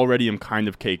I already am kind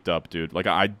of caked up, dude. Like,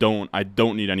 I don't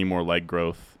need any more leg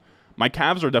growth. My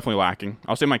calves are definitely lacking.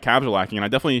 I'll say my calves are lacking, and I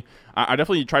definitely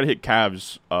try to hit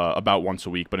calves about once a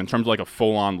week. But in terms of like a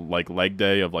full-on like leg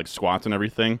day of like squats and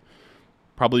everything,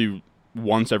 probably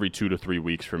once every 2 to 3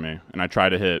 weeks for me. And I try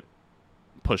to hit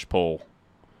push-pull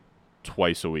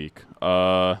twice a week.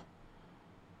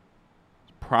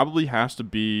 Probably has to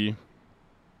be.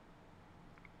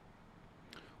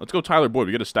 Let's go Tyler Boyd.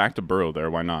 We get a stack to Burrow there.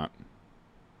 Why not?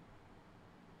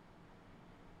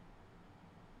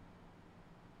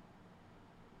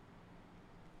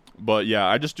 But yeah,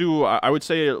 I just do. I would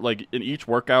say like in each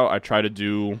workout, I try to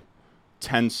do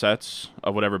 10 sets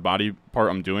of whatever body part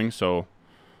I'm doing. So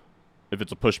if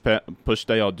it's a push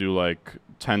day, I'll do like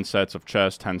 10 sets of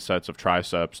chest, 10 sets of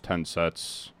triceps, 10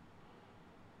 sets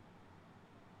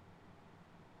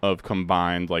of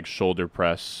combined like shoulder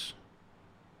press.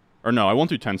 Or no, I won't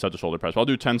do 10 sets of shoulder press. But I'll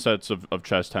do 10 sets of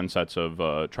chest, 10 sets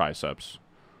of triceps.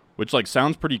 Which like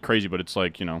sounds pretty crazy, but it's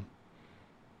like,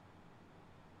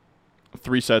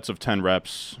 3 sets of 10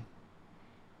 reps.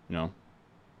 Like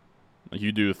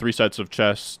you do 3 sets of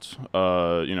chest,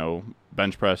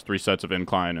 bench press, 3 sets of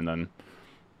incline, and then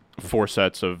 4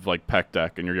 sets of like pec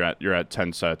deck, and you're at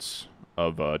 10 sets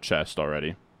of chest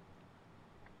already.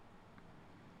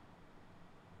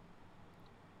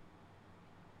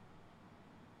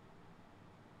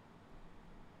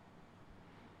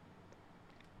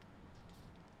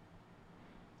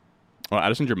 Well,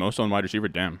 Addison Jermoso on wide receiver,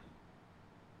 damn.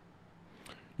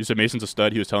 You said Mason's a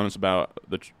stud. He was telling us about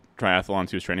the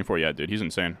triathlons he was training for. Yeah, dude, he's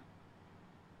insane.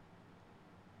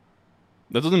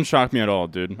 That doesn't shock me at all,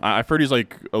 dude. I've heard he's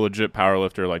like a legit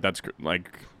powerlifter. Like that's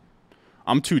like,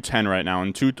 I'm 210 right now,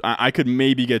 and I could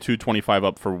maybe get 225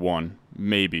 up for one,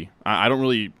 maybe. I don't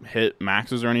really hit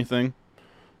maxes or anything.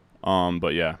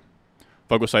 But yeah,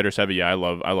 Fuck with Cider Heavy. Yeah, I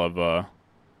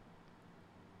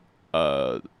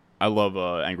love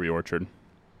Angry Orchard.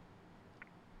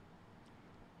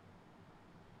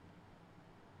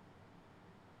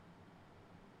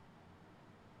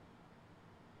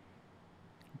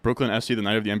 Brooklyn SC the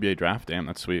night of the NBA draft. Damn,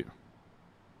 that's sweet.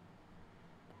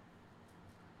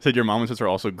 Said your mom and sister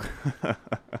also.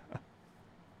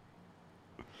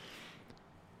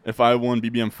 If I won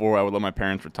BBM4, I would let my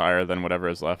parents retire. Then whatever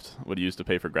is left would use to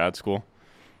pay for grad school.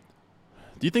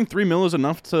 Do you think $3 million is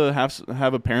enough to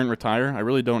have a parent retire? I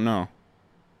really don't know.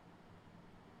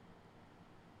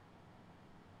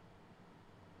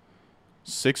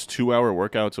 Six 2-hour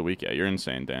workouts a week. Yeah, you're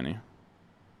insane, Danny.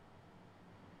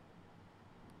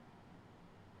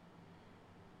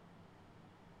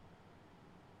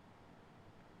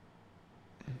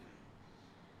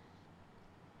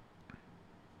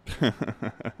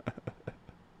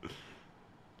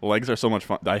 Legs are so much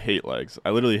fun. I hate legs. I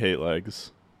literally hate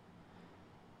legs.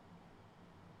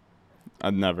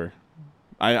 I'd never.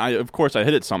 I of course I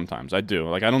hit it sometimes. I do.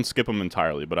 Like I don't skip them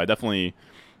entirely, but I definitely,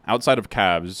 outside of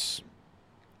calves,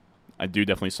 I do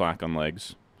definitely slack on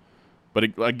legs. But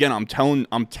again, I'm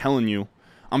telling you,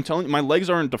 my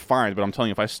legs aren't defined, but I'm telling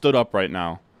you, if I stood up right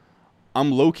now,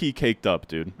 I'm low key caked up,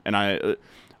 dude. And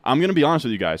I'm gonna be honest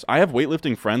with you guys. I have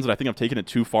weightlifting friends that I think I've taken it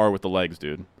too far with the legs,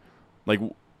 dude. Like,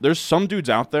 there's some dudes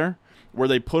out there where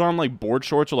they put on like board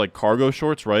shorts or like cargo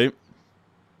shorts, right?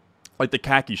 Like the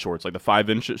khaki shorts, like the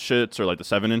 5-inch shits or like the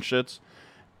 7-inch shits,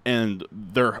 and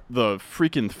the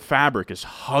freaking fabric is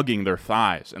hugging their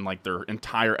thighs and like their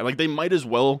entire, like they might as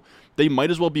well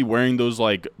be wearing those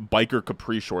like biker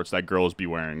capri shorts that girls be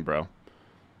wearing, bro.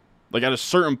 Like at a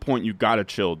certain point, you gotta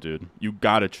chill, dude. You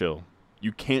gotta chill.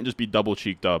 You can't just be double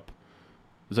cheeked up,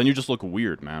 because then you just look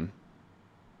weird, man.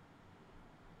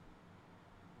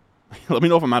 Let me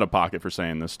know if I'm out of pocket for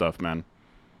saying this stuff, man.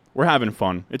 We're having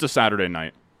fun. It's a Saturday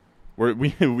night.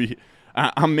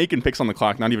 I'm making picks on the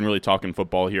clock, not even really talking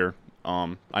football here.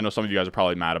 I know some of you guys are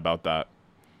probably mad about that.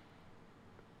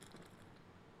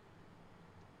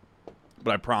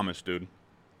 But I promise, dude.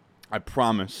 I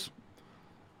promise.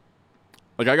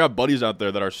 Like, I got buddies out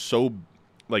there that are so,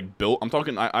 like, built. I'm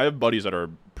talking, I have buddies that are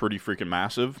pretty freaking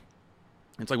massive.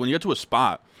 It's like when you get to a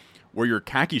spot where your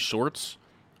khaki shorts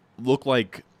look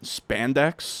like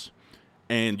spandex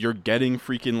and you're getting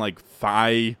freaking, like,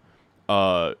 thigh,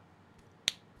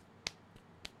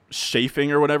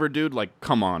 chafing or whatever, dude. Like,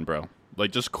 come on, bro.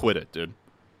 Like, just quit it, dude.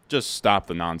 Just stop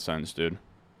the nonsense, dude.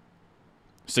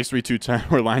 6'3", 210,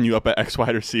 we're lining you up at X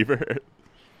wide receiver.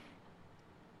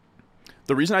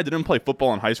 The reason I didn't play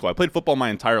football in high school, I played football my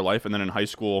entire life, and then in high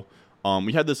school,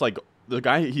 we had this, like, the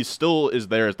guy, he still is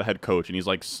there as the head coach, and he's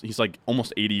like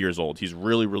almost 80 years old. He's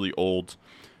really, really old.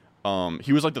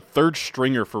 He was like the third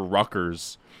stringer for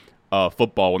Rutgers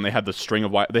football when they had the string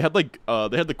of they had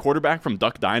the quarterback from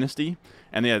Duck Dynasty,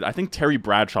 and they had, I think, Terry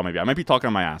Bradshaw, maybe. I might be talking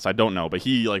on my ass. I don't know, but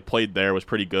he like played there, was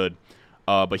pretty good.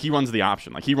 But he runs the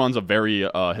option. Like, he runs a very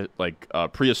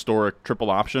prehistoric triple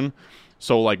option.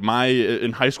 So like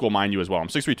in high school, mind you, as well. I'm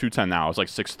 6'3", 210 now. I was like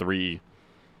 6'3",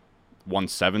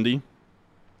 170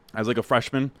 as like a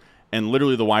freshman. And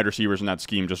literally the wide receivers in that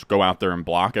scheme just go out there and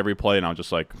block every play, and I was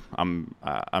just like, I'm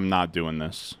not doing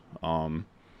this. So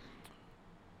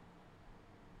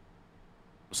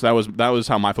that was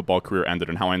how my football career ended,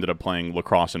 and how I ended up playing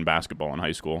lacrosse and basketball in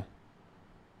high school.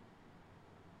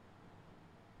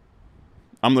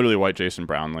 I'm literally white Jason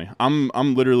Brownlee. I'm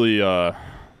literally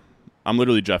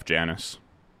Jeff Janis.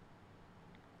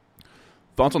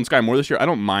 Thoughts on Sky Moore this year? I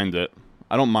don't mind it.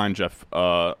 I don't mind Jeff.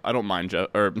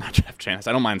 Not Jeff Janis.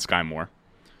 I don't mind Sky Moore.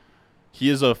 He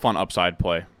is a fun upside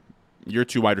play. Your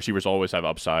two wide receivers always have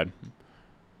upside.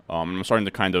 I'm starting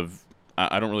to kind of.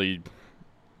 I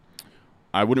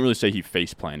wouldn't really say he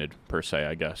face planted per se,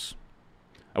 I guess.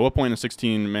 At what point in a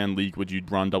 16-man league would you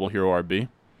run double hero RB? I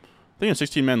think in a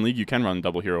 16-man league you can run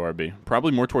double hero RB.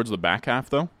 Probably more towards the back half,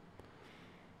 though.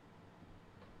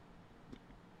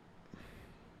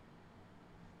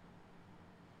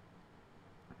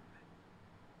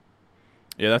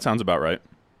 Yeah, that sounds about right.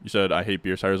 You said, I hate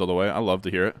beer ciders all the way. I love to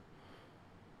hear it.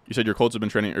 You said your Colts have been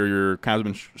training, or your calves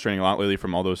have been training a lot lately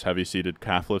from all those heavy-seated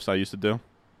calf lifts I used to do.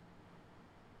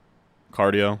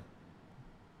 Cardio,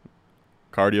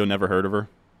 never heard of her.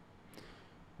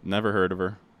 Never heard of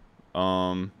her.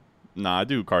 Nah, I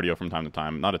do cardio from time to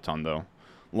time. Not a ton, though.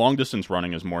 Long-distance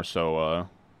running is more so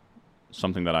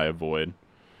something that I avoid.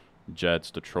 Jets,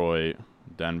 Detroit,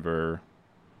 Denver.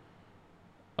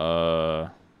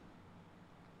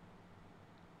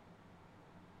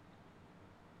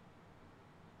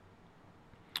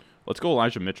 Let's go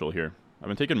Elijah Mitchell here. I've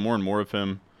been taking more and more of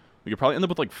him. We could probably end up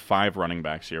with like 5 running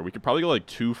backs here. We could probably go like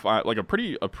 2-5, like a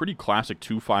pretty classic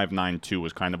 2-5-9-2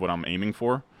 is kind of what I'm aiming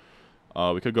for.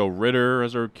 We could go Ritter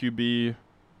as our QB.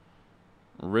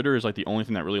 Ritter is like the only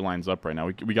thing that really lines up right now.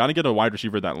 We got to get a wide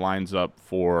receiver that lines up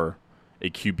for a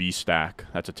QB stack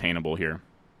that's attainable here.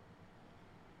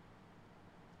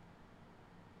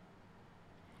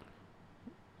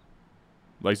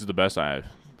 Legs is the best. I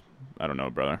don't know,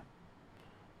 brother.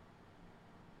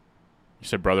 You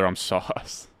said, brother, I'm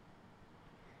sauce.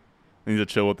 I need to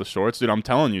chill with the shorts. Dude, I'm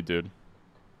telling you, dude.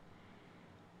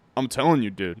 I'm telling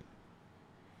you, dude.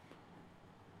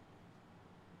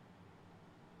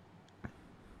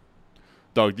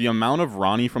 Dog, the amount of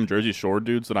Ronnie from Jersey Shore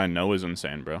dudes that I know is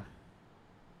insane, bro.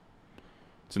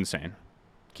 It's insane.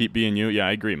 Keep being you. Yeah,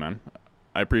 I agree, man.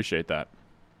 I appreciate that.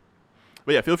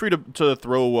 But yeah, feel free to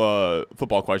throw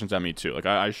football questions at me, too. Like,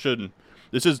 I should...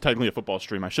 This is technically a football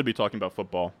stream. I should be talking about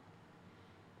football.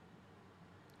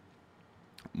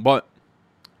 But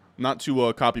not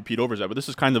to copy Pete Overzet, but this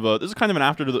is kind of an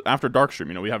after dark stream.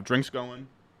 You know, we have drinks going.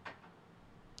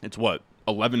 It's what,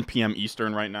 11 p.m.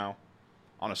 Eastern right now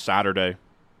on a Saturday.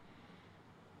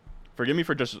 Forgive me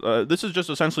for just this is just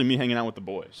essentially me hanging out with the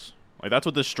boys. Like, that's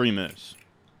what this stream is.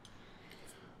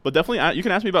 But definitely, you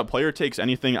can ask me about player takes,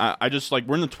 anything. I just, like,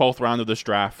 we're in the 12th round of this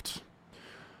draft.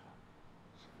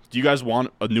 Do you guys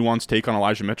want a nuanced take on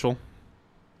Elijah Mitchell?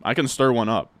 I can stir one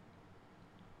up.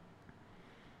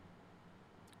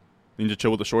 Need to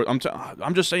chill with the shorts.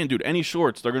 I'm just saying, dude. Any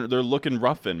shorts, they're looking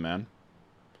rough in, man.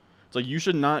 It's like you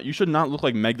should not look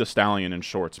like Meg Thee Stallion in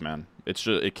shorts, man. It's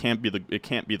just it can't be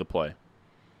the play.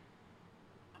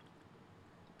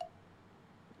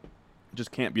 It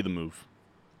just can't be the move.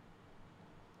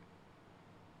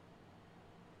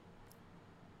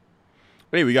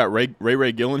 Hey, we got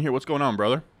Ray Gillen here. What's going on,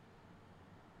 brother?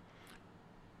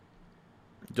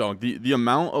 Dog, the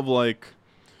amount of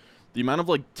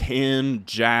tan,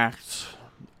 jacked,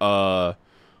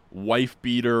 wife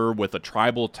beater with a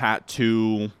tribal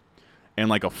tattoo and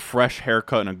like a fresh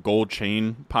haircut and a gold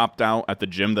chain popped out at the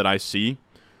gym that I see.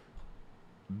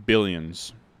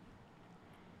 Billions.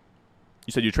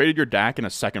 You said you traded your Dak in a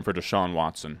second for Deshaun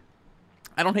Watson.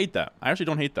 I don't hate that. I actually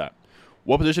don't hate that.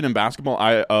 What position in basketball?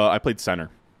 I played center.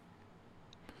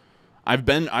 I've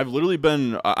literally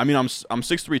been. I mean, I'm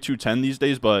 6'3", 210 these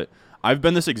days, but I've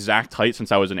been this exact height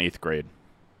since I was in 8th grade.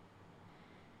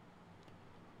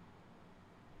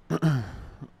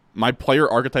 My player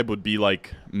archetype would be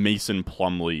like Mason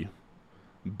Plumlee,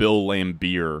 Bill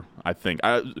Laimbeer. I think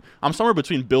I'm somewhere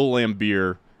between Bill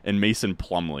Laimbeer and Mason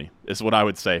Plumlee is what I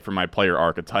would say for my player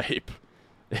archetype.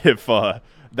 If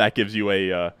that gives you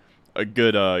a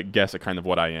good guess at kind of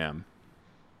what I am.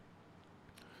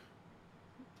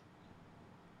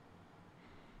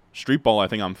 Street ball, I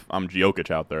think I'm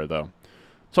Jokic out there though.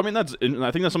 So I think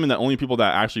that's something that only people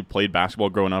that actually played basketball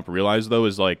growing up realize though,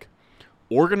 is like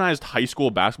organized high school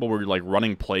basketball where you're like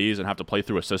running plays and have to play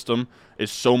through a system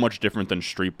is so much different than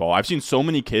street ball. I've seen so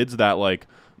many kids that like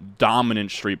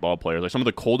dominant street ball players, like some of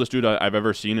the coldest dude I've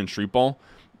ever seen in street ball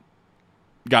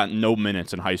got no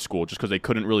minutes in high school just because they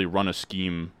couldn't really run a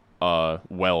scheme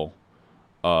well.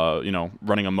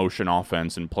 Running a motion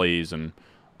offense and plays and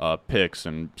picks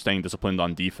and staying disciplined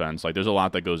on defense. Like, there's a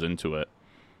lot that goes into it.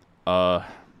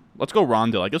 Let's go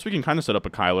Rondale. I guess we can kind of set up a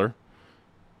Kyler.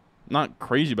 Not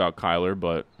crazy about Kyler,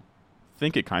 but I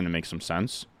think it kind of makes some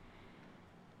sense.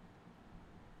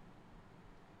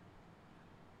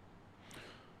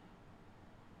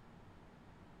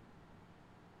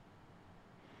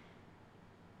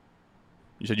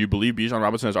 You said you believe Bijan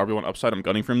Robinson has RB1 upside. I'm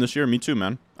gunning for him this year. Me too,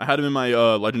 man. I had him in my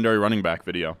legendary running back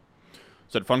video.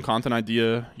 Said fun content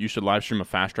idea. You should live stream a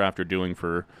fast draft you're doing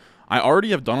for. I already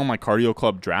have done all my cardio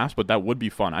club drafts, but that would be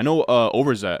fun. I know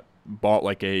Overzet bought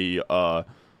like a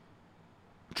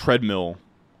treadmill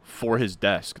for his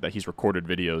desk that he's recorded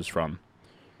videos from,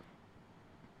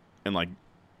 and like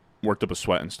worked up a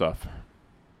sweat and stuff.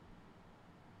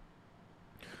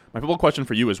 My football question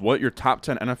for you is what your top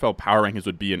 10 NFL power rankings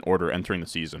would be in order entering the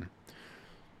season.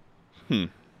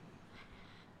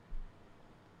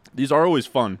 These are always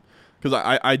fun. Because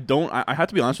I have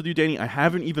to be honest with you, Danny, I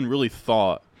haven't even really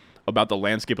thought about the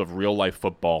landscape of real-life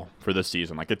football for this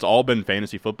season. Like, it's all been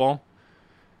fantasy football.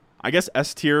 I guess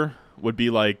S tier would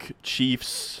be, like,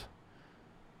 Chiefs,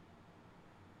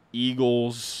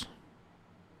 Eagles.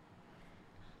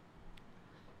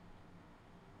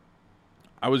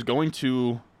 I was going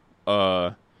to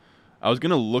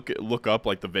look up,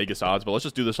 like, the Vegas odds, but let's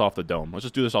just do this off the dome.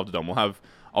 We'll have,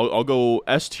 I'll go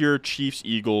S tier, Chiefs,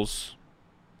 Eagles.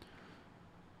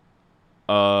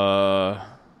 No,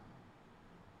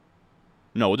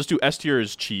 we'll just do S tier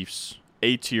as Chiefs,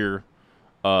 A tier,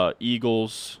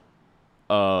 Eagles,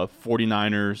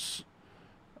 49ers,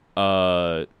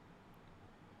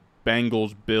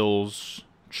 Bengals, Bills,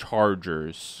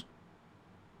 Chargers.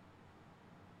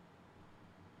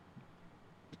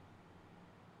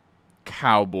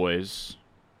 Cowboys.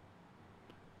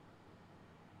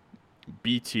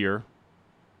 B tier.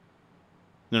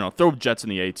 No, throw Jets in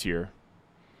the A tier.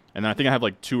 And then I think I have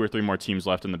like 2 or 3 more teams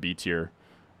left in the B tier.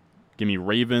 Give me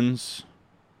Ravens.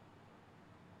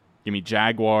 Give me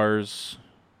Jaguars.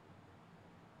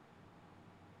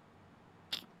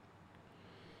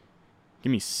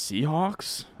 Give me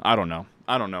Seahawks? I don't know.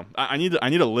 I need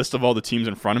a list of all the teams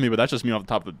in front of me, but that's just me off the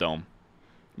top of the dome.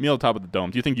 Me off the top of the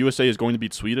dome. Do you think USA is going to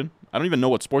beat Sweden? I don't even know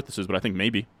what sport this is, but I think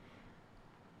maybe.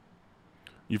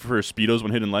 You prefer Speedos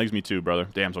when hitting legs? Me too, brother.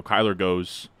 Damn, so Kyler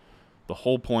goes. The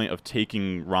whole point of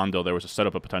taking Rondo there was to set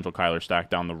up a potential Kyler stack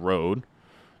down the road.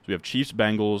 So we have Chiefs,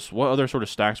 Bengals. What other sort of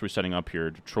stacks are we setting up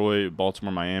here? Detroit,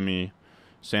 Baltimore, Miami.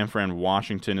 San Fran,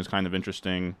 Washington is kind of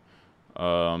interesting.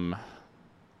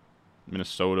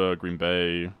 Minnesota, Green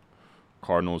Bay,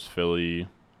 Cardinals, Philly.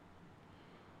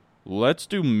 Let's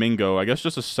do Mingo. I guess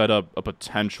just to set up a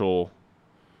potential.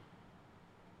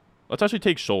 Let's actually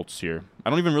take Schultz here. I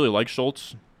don't even really like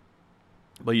Schultz,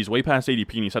 but he's way past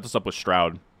ADP, and he sets us up with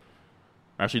Stroud.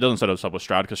 Actually, he doesn't set us up with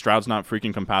Stroud because Stroud's not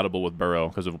freaking compatible with Burrow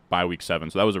because of bye week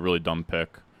 7. So that was a really dumb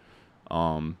pick.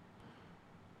 I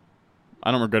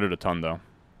don't regret it a ton, though.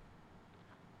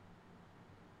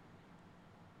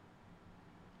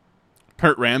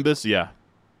 Kurt Rambis? Yeah.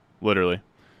 Literally.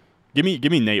 Give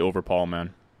me Nate over Paul,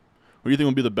 man. Who do you think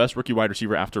will be the best rookie wide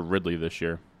receiver after Ridley this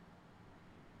year?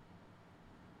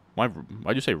 Why'd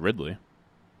you say Ridley?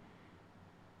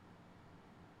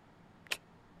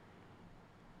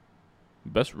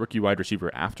 Best rookie wide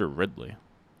receiver after Ridley.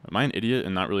 Am I an idiot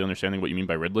and not really understanding what you mean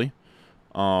by Ridley?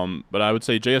 But I would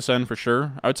say JSN for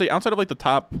sure. I would say outside of like the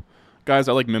top guys,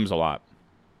 I like Mims a lot.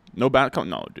 No,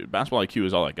 dude. Basketball IQ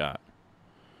is all I got.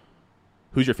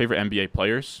 Who's your favorite NBA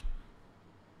players?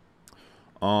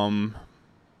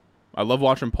 I love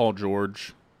watching Paul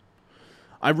George.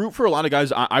 I root for a lot of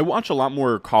guys. I watch a lot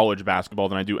more college basketball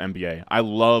than I do NBA. I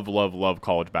love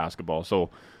college basketball. So,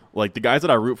 like, the guys that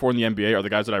I root for in the NBA are the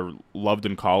guys that I loved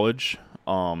in college.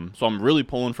 So I'm really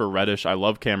pulling for Reddish. I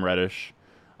love Cam Reddish.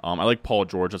 I like Paul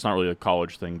George. That's not really a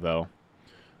college thing, though.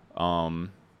 I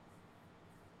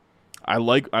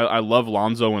love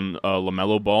Lonzo and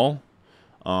LaMelo Ball.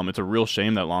 It's a real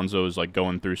shame that Lonzo is like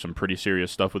going through some pretty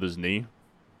serious stuff with his knee.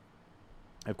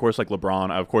 I of course like LeBron.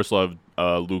 I of course love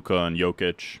Luka and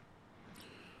Jokic.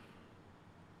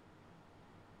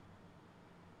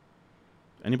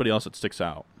 Anybody else that sticks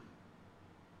out?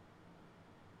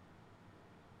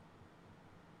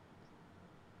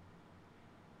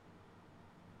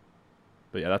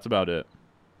 But yeah, that's about it.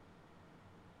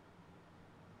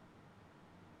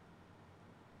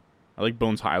 I like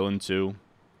Bones Highland too.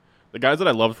 The guys that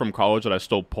I loved from college that I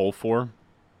still pull for.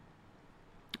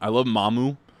 I love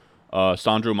Mamu.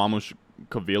 Sandro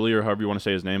Mamukelashvili, or however you want to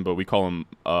say his name, but we call him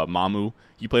Mamu.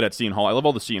 He played at Seton Hall. I love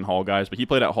all the Seton Hall guys, but he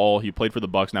played at Hall. He played for the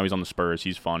Bucks. Now he's on the Spurs.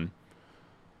 He's fun.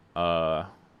 Trying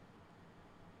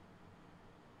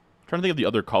to think of the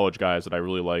other college guys that I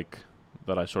really like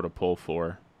that I sort of pull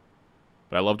for.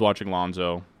 But I loved watching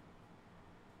Lonzo.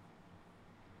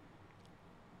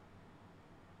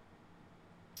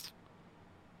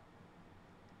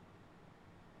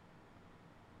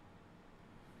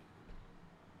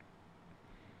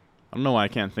 I don't know why I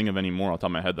can't think of any more off the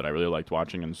top of my head that I really liked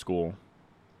watching in school.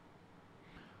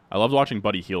 I loved watching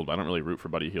Buddy Hield. I don't really root for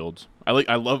Buddy Hield.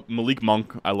 I love Malik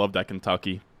Monk. I loved at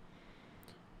Kentucky.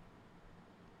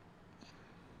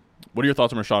 What are your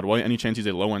thoughts on Rachaad White? Any chance he's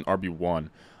a low-end RB1?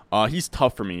 He's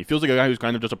tough for me. He feels like a guy who's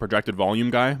kind of just a projected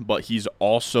volume guy, but he's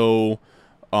also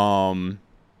what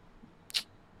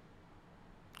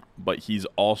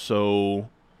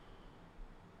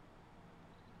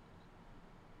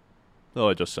did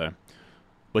I just say?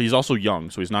 But he's also young,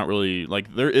 so he's not really,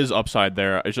 like, there is upside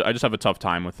there. I just have a tough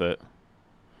time with it.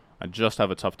 All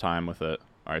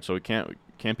right, so it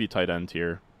can't be tight end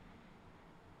here.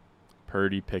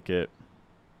 Purdy, Pickett.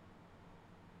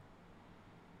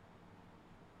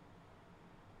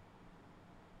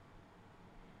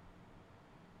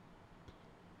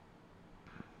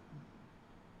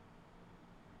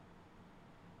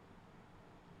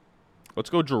 Let's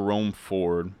go Jerome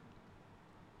Ford.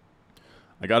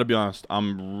 I got to be honest,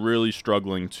 I'm really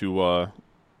struggling to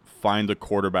find a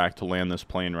quarterback to land this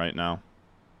plane right now.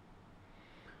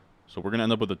 So we're going to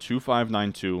end up with a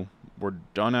 2.592. We're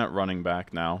done at running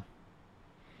back now.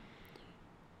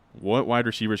 What wide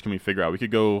receivers can we figure out? We could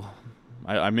go...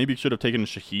 I maybe should have taken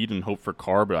Shaheed and hoped for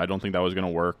Carr, but I don't think that was going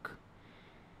to work.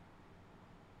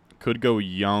 Could go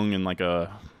Young and like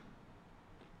a...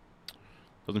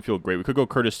 Doesn't feel great. We could go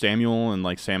Curtis Samuel and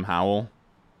like Sam Howell.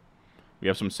 We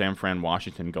have some San Fran,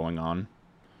 Washington going on.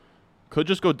 Could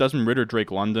just go Desmond Ridder, Drake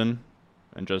London,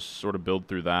 and just sort of build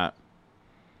through that.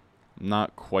 I'm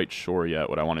not quite sure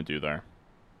yet what I want to do there.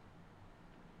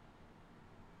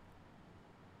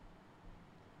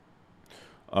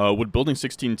 Would building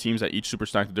 16 teams at each super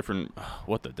stack the different...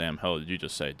 What the damn hell did you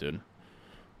just say, dude?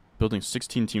 Building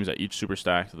 16 teams at each super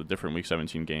stack to the different Week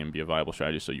 17 game be a viable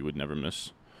strategy so you would never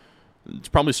miss? It's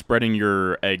probably spreading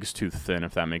your eggs too thin,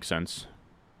 if that makes sense.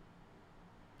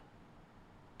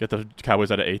 Get the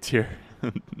Cowboys out of A tier.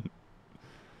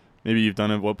 Maybe you've done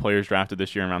it. What players drafted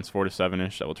this year in rounds 4 to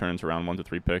 7-ish that will turn into round 1 to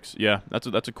 3 picks? Yeah, that's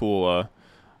a cool...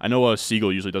 I know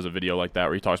Siegel usually does a video like that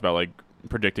where he talks about like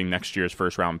predicting next year's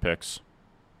first round picks.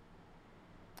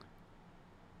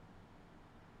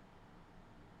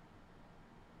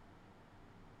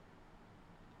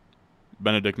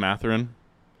 Benedict Mathurin,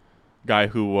 guy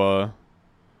who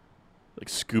like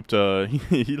scooped a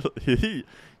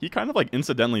he kind of like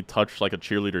incidentally touched like a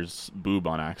cheerleader's boob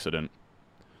on accident.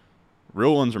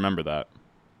 Real ones remember that.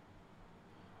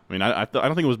 I mean, I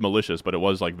don't think it was malicious, but it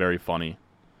was like very funny.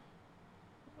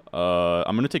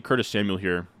 I'm gonna take Curtis Samuel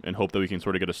here and hope that we can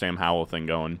sort of get a Sam Howell thing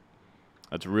going.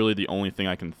 That's really the only thing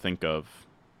I can think of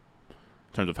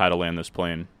in terms of how to land this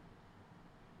plane.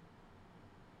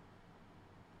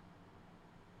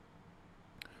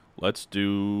 Let's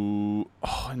do...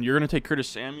 Oh, and you're going to take Curtis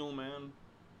Samuel, man?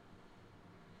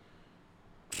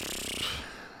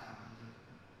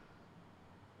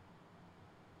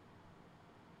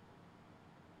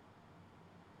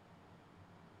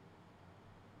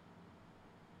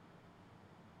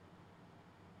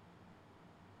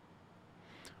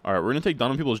 All right, we're going to take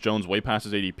Donovan Peoples-Jones way past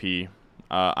his ADP.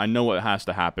 I know what has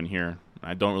to happen here.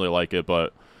 I don't really like it,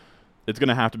 but it's going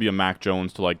to have to be a Mac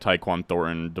Jones to like Tyquan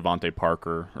Thornton, Devontae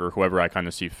Parker, or whoever I kind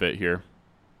of see fit here.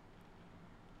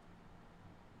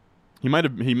 He might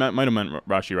have meant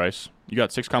Rashee Rice. You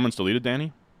got 6 comments deleted,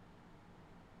 Danny?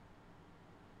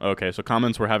 Okay, so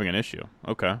comments were having an issue.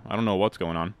 Okay, I don't know what's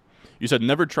going on. You said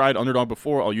never tried Underdog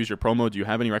before. I'll use your promo. Do you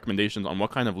have any recommendations on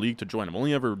what kind of league to join? I've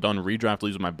only ever done redraft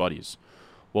leagues with my buddies.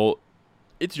 Well,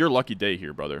 it's your lucky day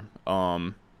here, brother.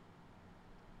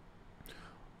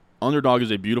 Underdog is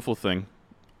a beautiful thing.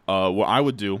 What I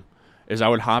would do is I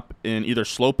would hop in either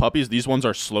slow puppies. These ones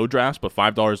are slow drafts, but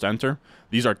 $5 to enter.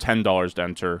 These are $10 to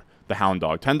enter the Hound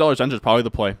Dog. $10 to enter is probably the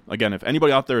play. Again, if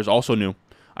anybody out there is also new,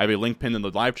 I have a link pinned in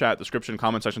the live chat, description,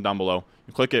 comment section down below.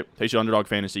 You click it, takes you to Underdog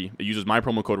Fantasy. It uses my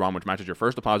promo code ROM, which matches your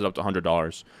first deposit up to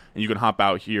 $100. And you can hop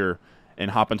out here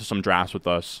and hop into some drafts with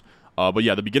us. But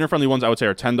yeah, the beginner-friendly ones I would say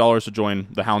are $10 to join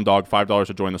the Hound Dog, $5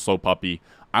 to join the Slow Puppy.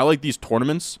 I like these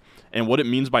tournaments, and what it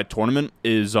means by tournament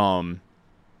is you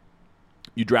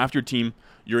draft your team,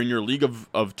 you're in your league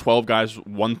of 12 guys,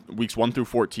 weeks 1 through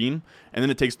 14, and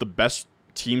then it takes the best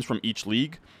teams from each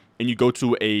league, and you go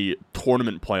to a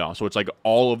tournament playoff. So it's like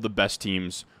all of the best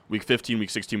teams, week 15, week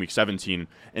 16, week 17,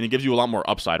 and it gives you a lot more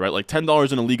upside, right? Like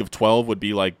 $10 in a league of 12 would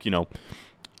be like,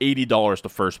 $80 to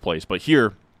first place. But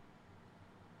here,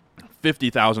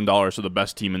 $50,000 to the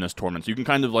best team in this tournament. So you can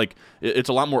kind of like, it's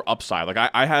a lot more upside. Like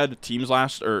I had teams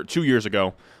 2 years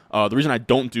ago. The reason I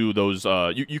don't do those,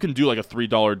 you can do like a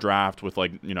 $3 draft with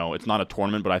like, it's not a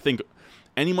tournament, but I think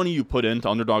any money you put into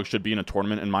Underdog should be in a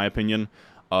tournament, in my opinion.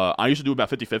 I used to do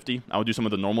about 50-50. I would do some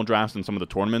of the normal drafts and some of the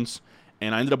tournaments.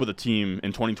 And I ended up with a team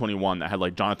in 2021 that had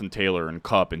like Jonathan Taylor and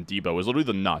Kupp and Debo. It was literally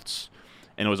the nuts.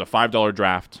 And it was a $5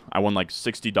 draft. I won like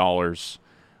 $60.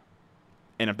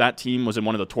 And if that team was in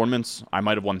one of the tournaments, I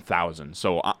might have won 1,000.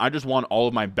 So I just want all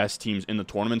of my best teams in the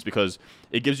tournaments because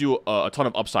it gives you a ton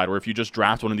of upside. Where if you just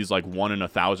draft one of these like 1 in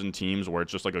 1,000 teams where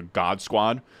it's just like a god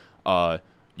squad,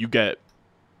 you get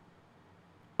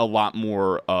a lot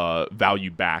more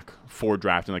value back for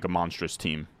drafting like a monstrous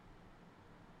team.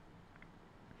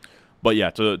 But yeah,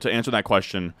 to answer that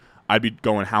question, I'd be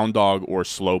going Hound Dog or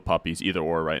Slow Puppies, either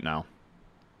or right now.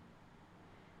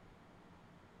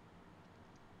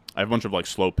 I have a bunch of like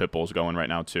slow pit bulls going right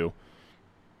now too.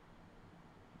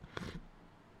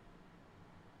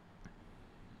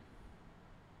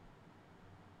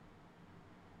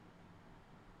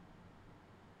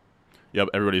 Yep,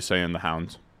 everybody's saying the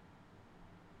Hounds.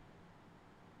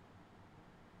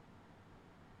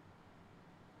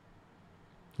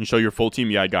 You show your full team?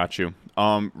 Yeah, I got you.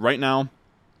 Right now,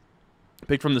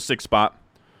 pick from the 6th spot.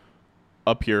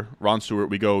 Up here, Ron Stewart.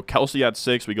 We go Kelsey at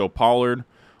 6. We go Pollard.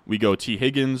 We go T.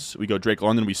 Higgins. We go Drake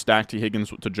London. We stack T.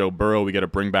 Higgins to Joe Burrow. We get to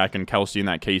bring back in Kelsey in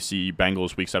that KC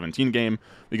Bengals Week 17 game.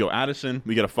 We go Addison.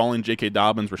 We get a falling J.K.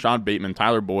 Dobbins, Rashad Bateman,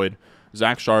 Tyler Boyd,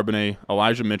 Zach Charbonnet,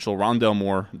 Elijah Mitchell, Rondale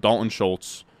Moore, Dalton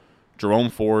Schultz, Jerome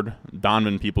Ford,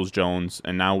 Donovan Peoples-Jones,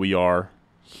 and now we are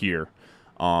here.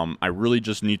 I really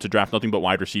just need to draft nothing but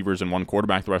wide receivers and one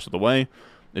quarterback the rest of the way.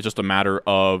 It's just a matter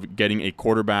of getting a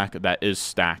quarterback that is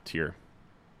stacked here.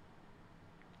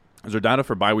 Is there data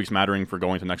for bye weeks mattering for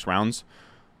going to next rounds?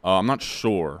 I'm not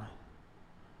sure.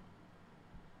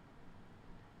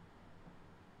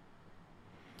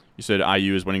 You said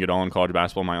IU is winning it all in college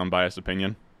basketball, my unbiased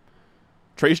opinion.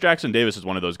 Trace Jackson Davis is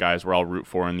one of those guys where I'll root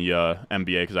for in the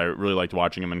NBA because I really liked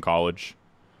watching him in college.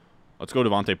 Let's go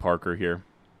Devontae Parker here.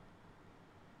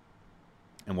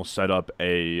 And we'll set up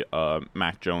a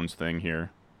Mac Jones thing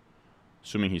here,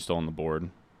 assuming he's still on the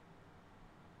board.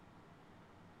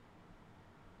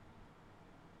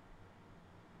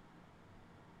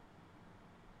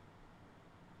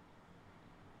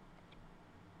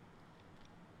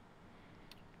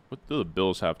 What do the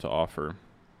Bills have to offer?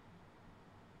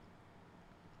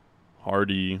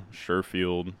 Hardy,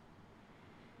 Sherfield.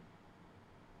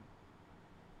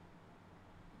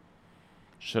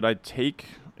 Should I take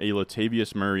a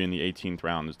Latavius Murray in the 18th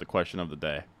round is the question of the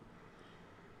day.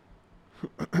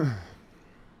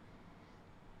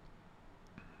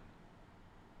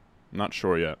 Not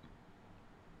sure yet.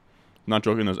 Not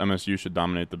joking, those MSU should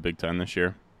dominate the Big Ten this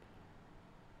year.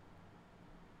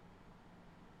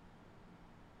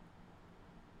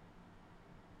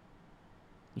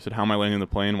 You said, how am I landing the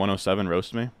plane? 107,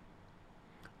 roast me?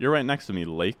 You're right next to me,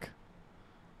 Lake.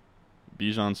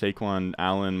 Bijan, Saquon,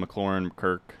 Allen, McLaurin,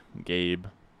 Kirk, Gabe.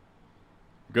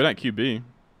 Good at QB.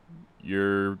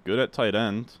 You're good at tight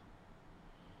end.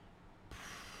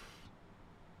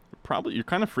 You're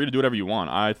kind of free to do whatever you want.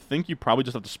 I think you probably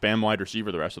just have to spam wide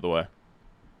receiver the rest of the way.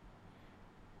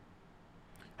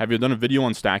 Have you done a video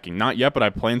on stacking? Not yet, but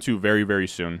I plan to very, very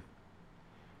soon.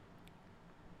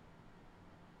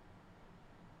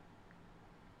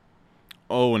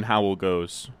 Oh, and Howell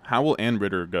goes. Howell and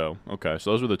Ritter go. Okay,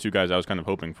 so those were the two guys I was kind of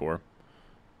hoping for.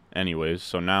 Anyways,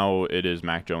 so now it is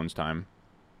Mac Jones time.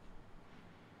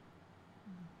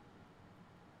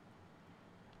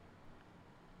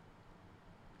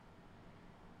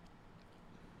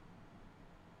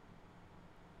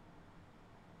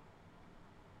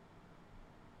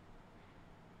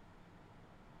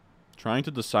 Trying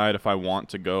to decide if I want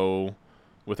to go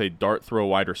with a dart throw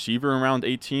wide receiver in round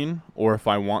 18, or if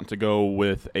I want to go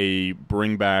with a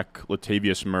bring back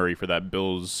Latavius Murray for that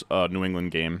Bills New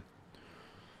England game.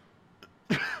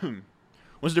 What's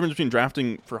the difference between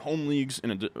drafting for home leagues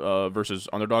and versus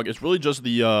underdog? It's really just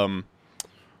the,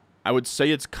 I would say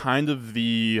it's kind of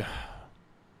the,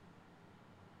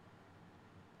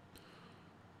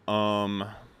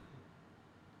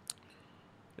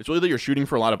 it's really that you're shooting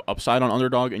for a lot of upside on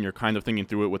underdog, and you're kind of thinking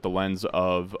through it with the lens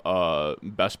of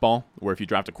best ball, where if you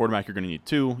draft a quarterback, you're going to need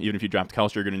 2. Even if you draft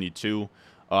Kelce, you're going to need 2.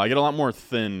 I get a lot more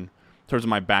thin in terms of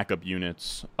my backup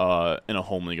units in a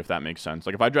home league, if that makes sense.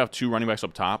 Like, if I draft 2 running backs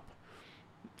up top,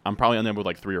 I'm probably ending up with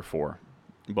like 3 or 4.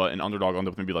 But in underdog, I'll end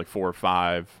up maybe like 4 or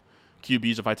 5.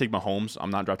 QBs, if I take Mahomes, I'm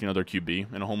not drafting another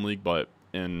QB in a home league, but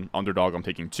in underdog, I'm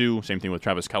taking 2. Same thing with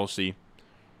Travis Kelce.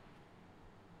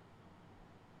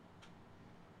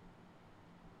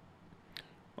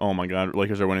 Oh my God,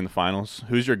 Lakers are winning the finals.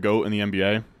 Who's your GOAT in the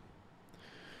NBA?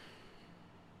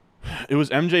 It was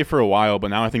MJ for a while,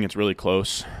 but now I think it's really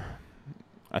close.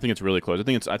 I think it's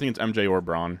MJ or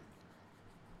Bron.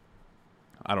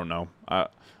 I don't know. I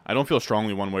don't feel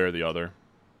strongly one way or the other.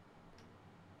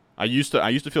 I used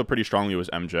to feel pretty strongly it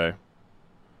was MJ.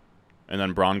 And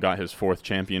then Bron got his 4th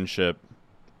championship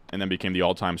and then became the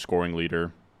all-time scoring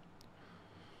leader.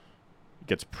 It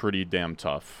gets pretty damn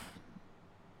tough.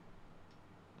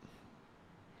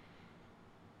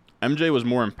 MJ was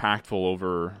more impactful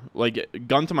over, like,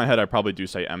 gun to my head, I probably do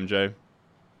say MJ.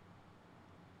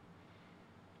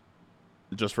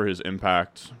 Just for his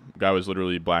impact. Guy was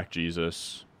literally Black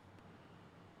Jesus.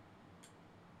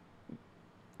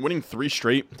 Winning 3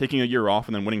 straight, taking a year off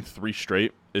and then winning 3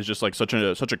 straight is just like such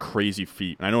a crazy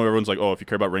feat. And I know everyone's like, oh, if you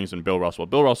care about rings, then Bill Russell.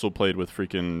 Bill Russell played with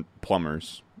freaking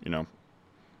plumbers, you know.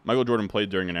 Michael Jordan played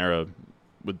during an era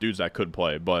with dudes that could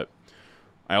play, but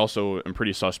I also am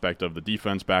pretty suspect of the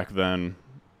defense back then.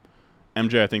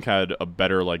 MJ, I think, had a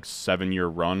better, like, 7-year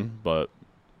run, but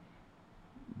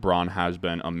Bron has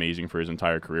been amazing for his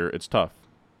entire career. It's tough.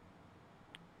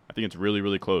 I think it's really,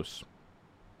 really close.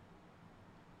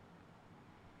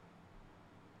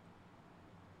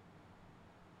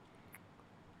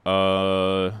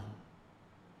 And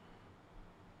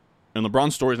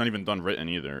LeBron's story's not even done written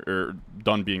either, or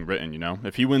done being written, you know?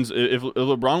 If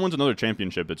LeBron wins another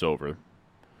championship, it's over.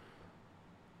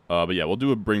 But yeah, we'll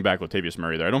do a bring back Latavius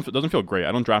Murray there. It doesn't feel great.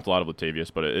 I don't draft a lot of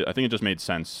Latavius, but I think it just made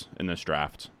sense in this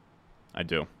draft. I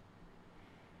do.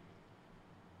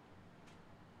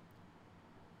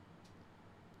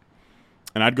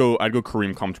 And I'd go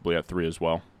Kareem comfortably at 3 as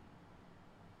well.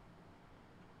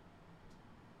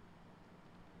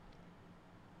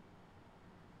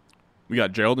 We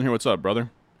got Gerald in here. What's up, brother?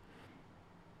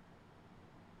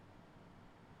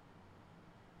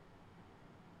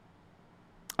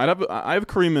 I have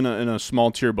Kareem in a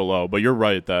small tier below, but you're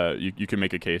right that you can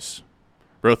make a case.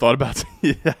 Bro, thought about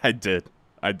it. Yeah, I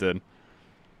did.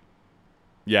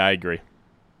 Yeah, I agree.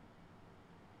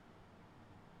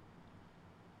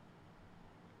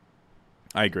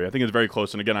 I think it's very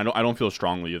close, and again, I don't feel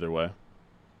strongly either way.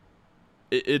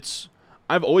 It's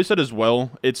I've always said as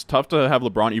well, it's tough to have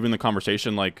LeBron even in the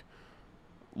conversation. Like,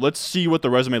 let's see what the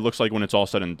resume looks like when it's all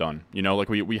said and done. You know, like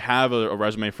we have a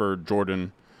resume for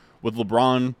Jordan with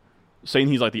LeBron saying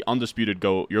he's like the undisputed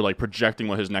GOAT. You're like projecting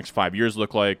what his next 5 years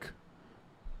look like.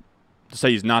 To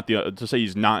say he's not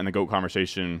in the GOAT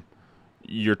conversation,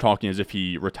 you're talking as if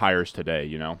he retires today.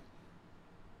 You know.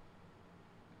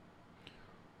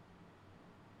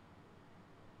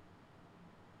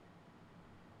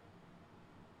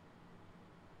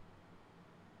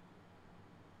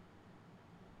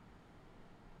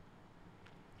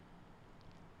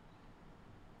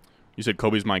 You said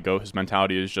Kobe's my GOAT. His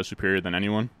mentality is just superior than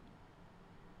anyone.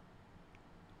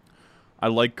 I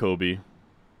like Kobe.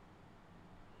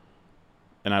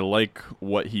 And I like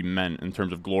what he meant in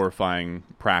terms of glorifying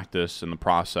practice and the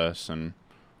process and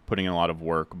putting in a lot of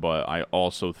work. But I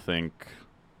also think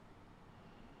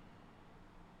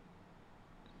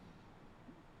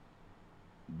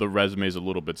the resume is a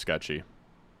little bit sketchy.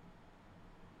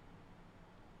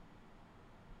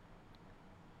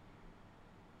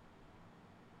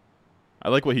 I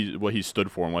like what he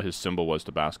stood for and what his symbol was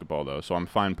to basketball, though. So I'm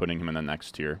fine putting him in the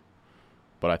next tier.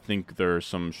 But I think there are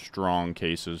some strong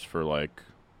cases for, like,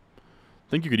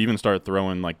 I think you could even start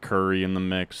throwing like Curry in the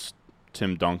mix,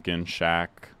 Tim Duncan, Shaq,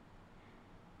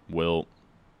 Wilt.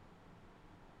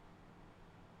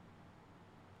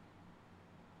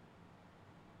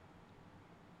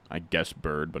 I guess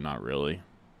Bird, but not really. All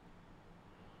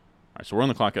right, so we're on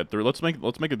the clock at 3. Let's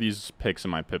make these picks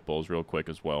in my pit bulls real quick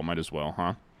as well. Might as well,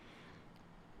 huh?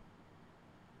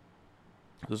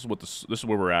 This is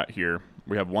where we're at here.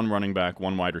 We have one running back,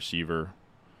 one wide receiver.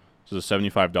 This is a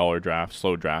 $75 draft,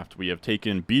 slow draft. We have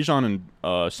taken Bijan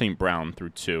and St. Brown through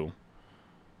 2.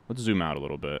 Let's zoom out a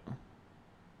little bit.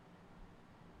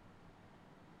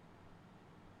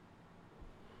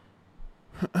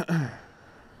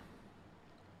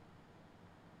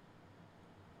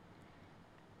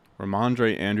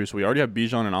 Ramondre Andrews. We already have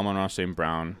Bijan and Amon-Ra St.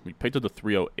 Brown. We picked up the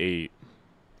 308.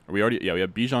 We have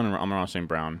Bijan and Amon-Ra St.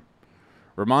 Brown.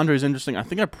 Ramondre is interesting. I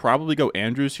think I'd probably go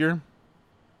Andrews here.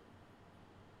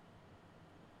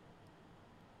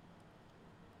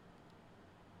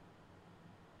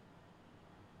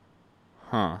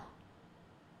 Huh.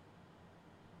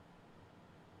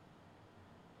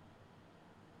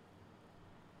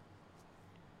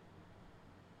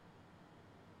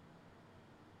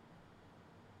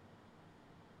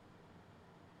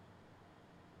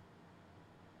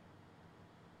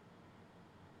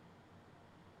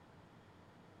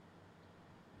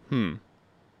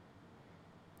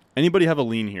 Anybody have a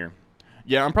lean here?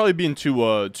 Yeah, I'm probably being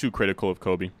too critical of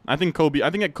Kobe. I think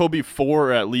at Kobe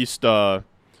 4 at least in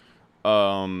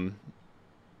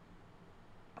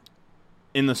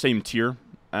the same tier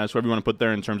as whoever you want to put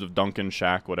there in terms of Duncan,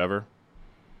 Shaq, whatever.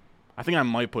 I think I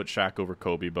might put Shaq over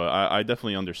Kobe, but I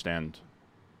definitely understand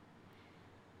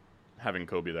having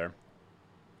Kobe there.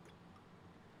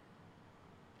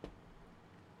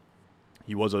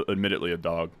 He was admittedly a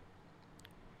dog.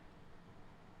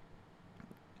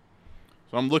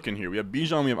 So I'm looking here. We have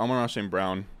Bijan. We have Amon-Ra St.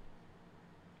 Brown.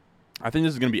 I think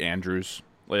this is going to be Andrews.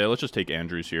 Yeah, let's just take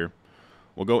Andrews here.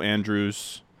 We'll go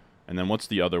Andrews. And then what's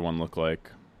the other one look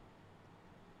like?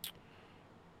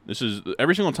 This is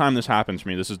every single time this happens to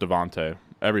me, this is Devontae.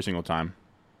 Every single time.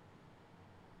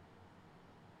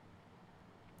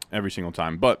 Every single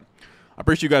time. But I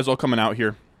appreciate you guys all coming out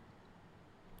here.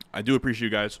 I do appreciate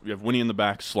you guys. We have Winnie in the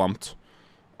back, slumped.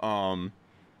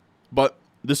 But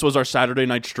this was our Saturday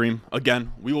night stream.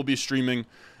 Again, we will be streaming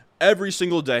every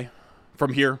single day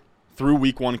from here through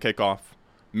week 1 kickoff.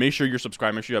 Make sure you're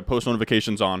subscribed. Make sure you have post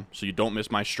notifications on so you don't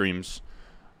miss my streams.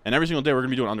 And every single day we're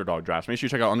going to be doing underdog drafts. Make sure you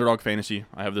check out Underdog Fantasy.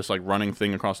 I have this like running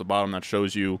thing across the bottom that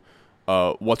shows you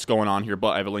what's going on here. But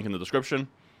I have a link in the description.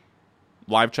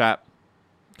 Live chat.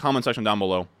 Comment section down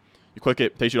below. You click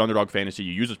it. Takes you to Underdog Fantasy.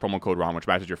 You use this promo code RON, which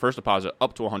matches your first deposit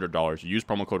up to $100. You use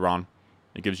promo code RON.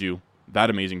 It gives you that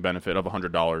amazing benefit of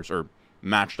 $100 or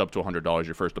matched up to $100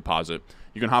 your first deposit.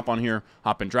 You can hop on here,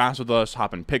 hop in drafts with us,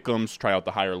 hop in pick'ems, try out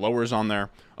the higher lowers on there.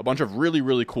 A bunch of really,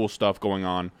 really cool stuff going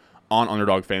on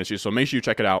Underdog Fantasy. So make sure you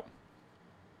check it out.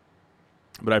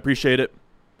 But I appreciate it.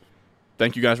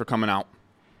 Thank you guys for coming out.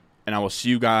 And I will see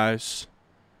you guys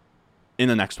in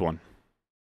the next one.